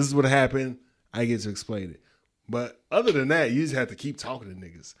 this is what happened. I get to explain it. But other than that, you just have to keep talking to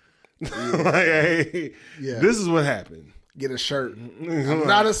niggas. Like, hey, this is what happened. Get a shirt. I'm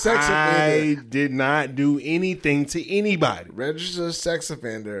not a sex offender. I did not do anything to anybody. Register sex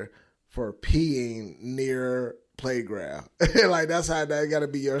offender for peeing near playground. Like, that's how that got to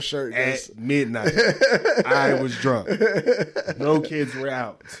be your shirt. At midnight. I was drunk. No kids were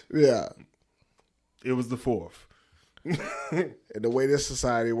out. Yeah. It was the 4th. And the way this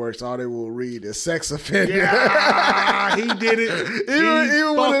society works, all they will read is sex offender. Yeah, he did it.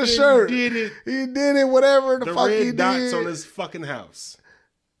 Even with his shirt. Did it. He did it, whatever the fuck he did. The red dots on his fucking house.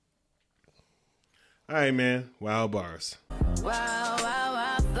 All right, man. Wild bars. Wild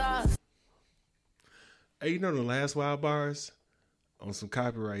thoughts. Hey, you know the last wild bars? On some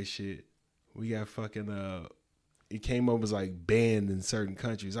copyright shit. We got fucking, it came up as like banned in certain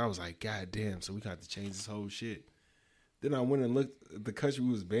countries. I was like, God damn, so we got to change this whole shit. Then I went and looked at the country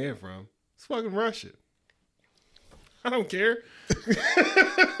we was banned from. It's fucking Russia. I don't care.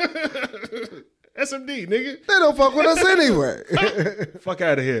 SMD, nigga. They don't fuck with us anyway. Fuck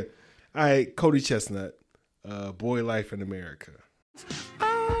out of here. All right, Cody ChesnuTT. Boy Life in America. All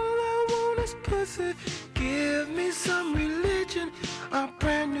I this pussy. Give me some religion, a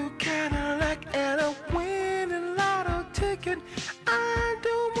brand new Cadillac, and a winning lotto ticket. I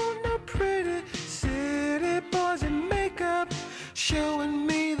don't want no pretty city boys in makeup showing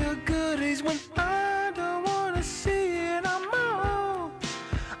me the goodies when I don't want to see it. I'm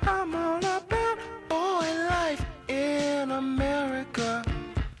all about boy life in America.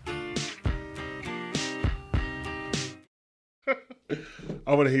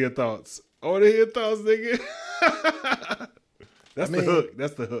 I want to hear your thoughts. Nigga. The hook.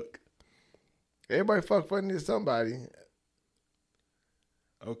 That's the hook. Everybody fuck funny to somebody.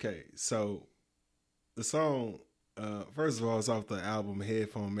 Okay, so the song, first of all, it's off the album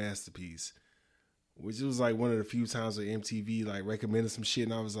Headphone Masterpiece, which was like one of the few times where MTV like recommended some shit,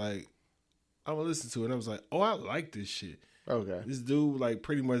 and I was like, I'm gonna listen to it. And I was like, oh, I like this shit. Okay. This dude like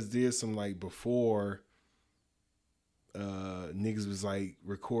pretty much did some like before niggas was like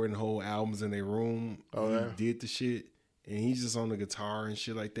recording whole albums in their room. He did the shit, and he's just on the guitar and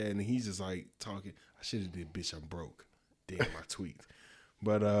shit like that, and he's just like talking. I should have did "Bitch, I'm Broke." Damn, I tweaked.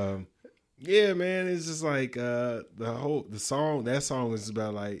 But yeah, man, it's just like that song is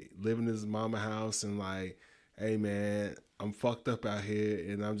about like living in his mama house and like, hey man, I'm fucked up out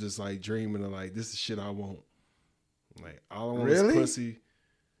here and I'm just like dreaming of like, this is shit I want. Like all I want is pussy.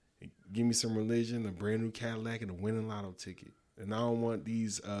 Give me some religion, a brand new Cadillac, and a winning lotto ticket. And I don't want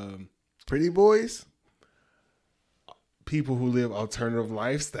these pretty boys, people who live alternative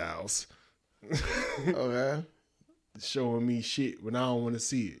lifestyles. Okay. Showing me shit when I don't want to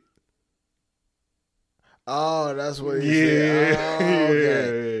see it. Oh, that's what he said. Oh,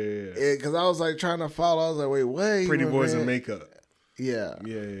 okay. Yeah, because I was like trying to follow. I was like, wait. Pretty boys in makeup. Yeah.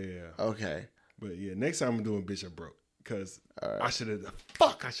 Yeah. Okay. But yeah, next time I'm doing Bitch, I'm Broke. Because right. I should have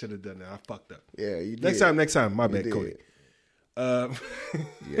done that. I fucked up. Yeah, you did. Next time. My bad, Cody. Yeah,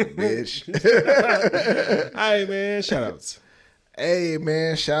 bitch. Hey, man. Shout outs. Hey,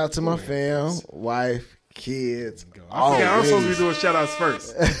 man. Shout out to my fam, wife, kids. I forgot I'm supposed to be doing shout outs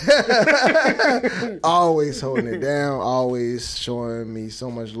first. Always holding it down. Always showing me so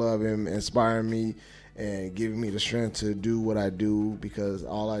much love and inspiring me and giving me the strength to do what I do because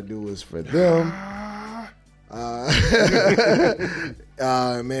all I do is for them.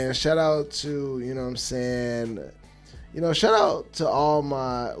 Man, shout out to, you know what I'm saying, shout out to all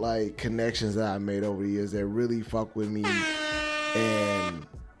my like connections that I made over the years that really fuck with me and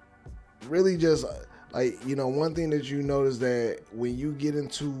really just like, one thing that you notice that when you get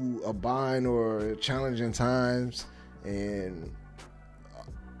into a bind or challenging times and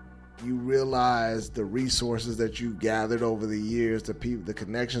you realize the resources that you gathered over the years, the people, the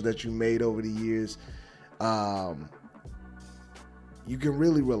connections that you made over the years, you can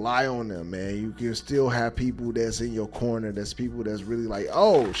really rely on them, man. You can still have people that's in your corner. That's people that's really like,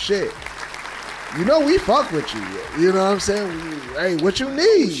 oh shit, we fuck with you. You know what I'm saying? Hey, what you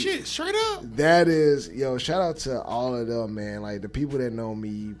need? Shit, straight up. That is, shout out to all of them, man. Like the people that know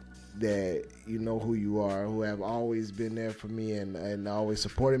me, that you know who you are, who have always been there for me and always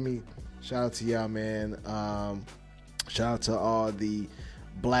supported me. Shout out to y'all, man. Shout out to all the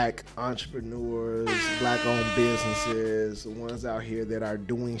Black entrepreneurs, Black-owned businesses, the ones out here that are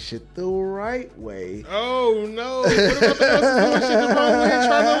doing shit the right way. Oh, no. What about the ones doing shit the wrong way and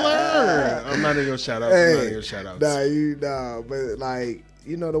trying to learn? I'm not in your shout-outs. Nah, but like,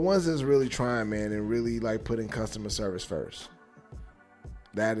 the ones that's really trying, man, and really like putting customer service first.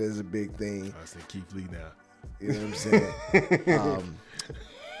 That is a big thing. I said Keith Lee now. You know what I'm saying?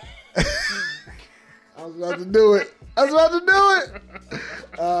 I was about to do it.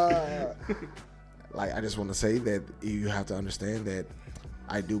 Like, I just want to say that you have to understand that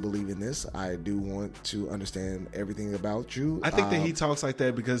I do believe in this. I do want to understand everything about you. I think that he talks like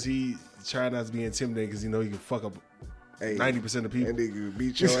that because he tried not to be intimidated because he can fuck up 90% of people. And nigga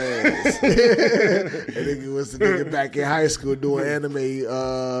beat your ass. And nigga was the nigga back in high school doing anime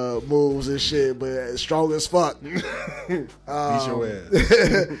moves and shit, but strong as fuck. Beat your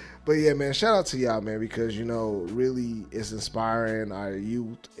ass. But yeah, man, shout out to y'all, man, because, really it's inspiring our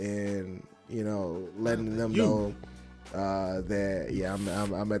youth and, letting them know that, yeah,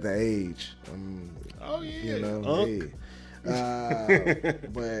 I'm at the age. Oh, yeah.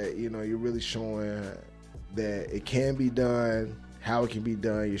 But, you're really showing that it can be done, how it can be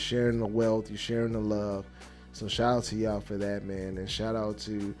done. You're sharing the wealth, you're sharing the love. So shout out to y'all for that, man. And shout out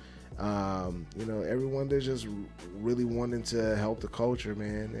to, everyone that's just really wanting to help the culture,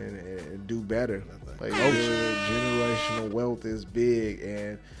 man, and do better. Like, generational wealth is big,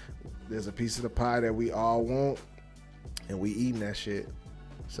 and there's a piece of the pie that we all want, and we eating that shit.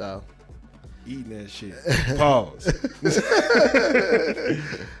 So Eating that shit. Pause.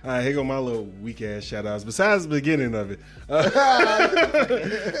 All right, here go my little weak ass shout outs. Besides the beginning of it,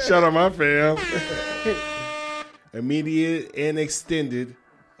 shout out my fam. Immediate and extended.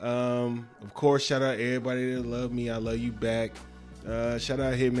 Of course, shout out everybody that love me. I love you back. Shout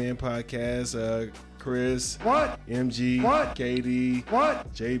out Hitman Podcast. Chris. What? MG. What? KD.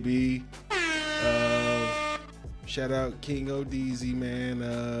 What? JB. Shout out King ODZ,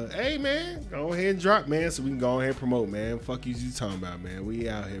 man. Hey, man, go ahead and drop, man, so we can go ahead and promote, man. Fuck you talking about, man. We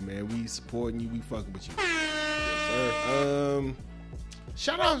out here, man. We supporting you. We fucking with you. Yes, sir.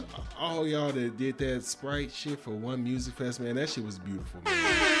 Shout out all y'all that did that Sprite shit for One Music Fest, man. That shit was beautiful, man.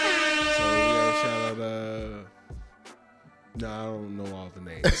 So we gotta shout out. No, I don't know all the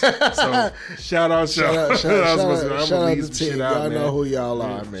names. So shout out the team. Y'all know who y'all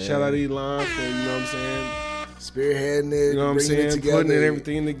are, man. Shout out Elon for, you know what I'm saying, spearheading it, you know what I'm saying, putting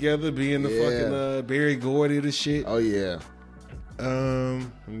everything together, being the fucking Barry Gordy of the shit. Oh yeah.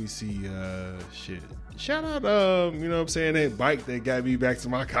 Let me see. Shit. Shout out, you know what I'm saying, that bike that got me back to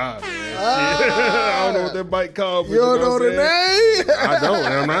my car, man. I don't know what that bike called. But you don't know the name? I don't.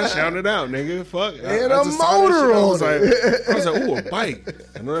 And I'm not shouting it out, nigga. Fuck. And a motor on it. I was like, ooh, a bike.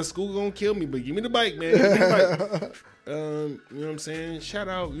 I know that school gonna kill me, but give me the bike, man. Give me the bike. You know what I'm saying? Shout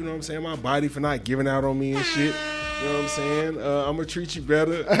out, you know what I'm saying, my body for not giving out on me and shit. You know what I'm saying? I'm gonna treat you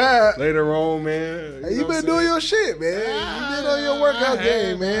better later on, man. You been doing your shit, man. You been on your workout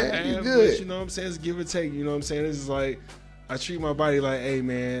game, man. You good. But, you know what I'm saying? It's give or take. You know what I'm saying? This is like, I treat my body like, hey,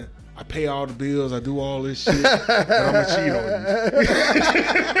 man, I pay all the bills, I do all this shit, but I'm gonna cheat on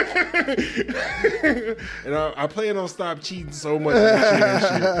you. And I plan on stop cheating so much and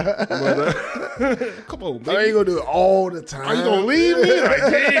shit. But come on, baby. I ain't gonna do it all the time. Are you gonna leave me? Like,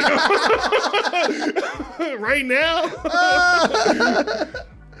 damn. Right now?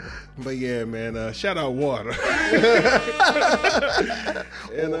 But yeah, man, shout out Water.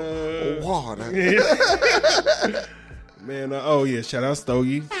 And Water. Man, oh yeah, shout out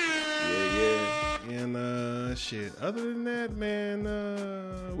Stogie. Yeah. And shit. Other than that,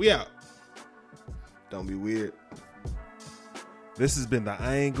 man, we out. Don't be weird. This has been the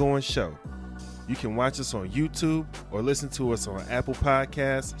I Ain't Going Show. You can watch us on YouTube or listen to us on Apple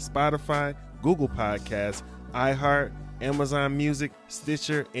Podcasts, Spotify, Google Podcasts, iHeart, Amazon Music,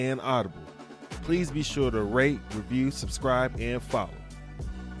 Stitcher, and Audible. Please be sure to rate, review, subscribe, and follow.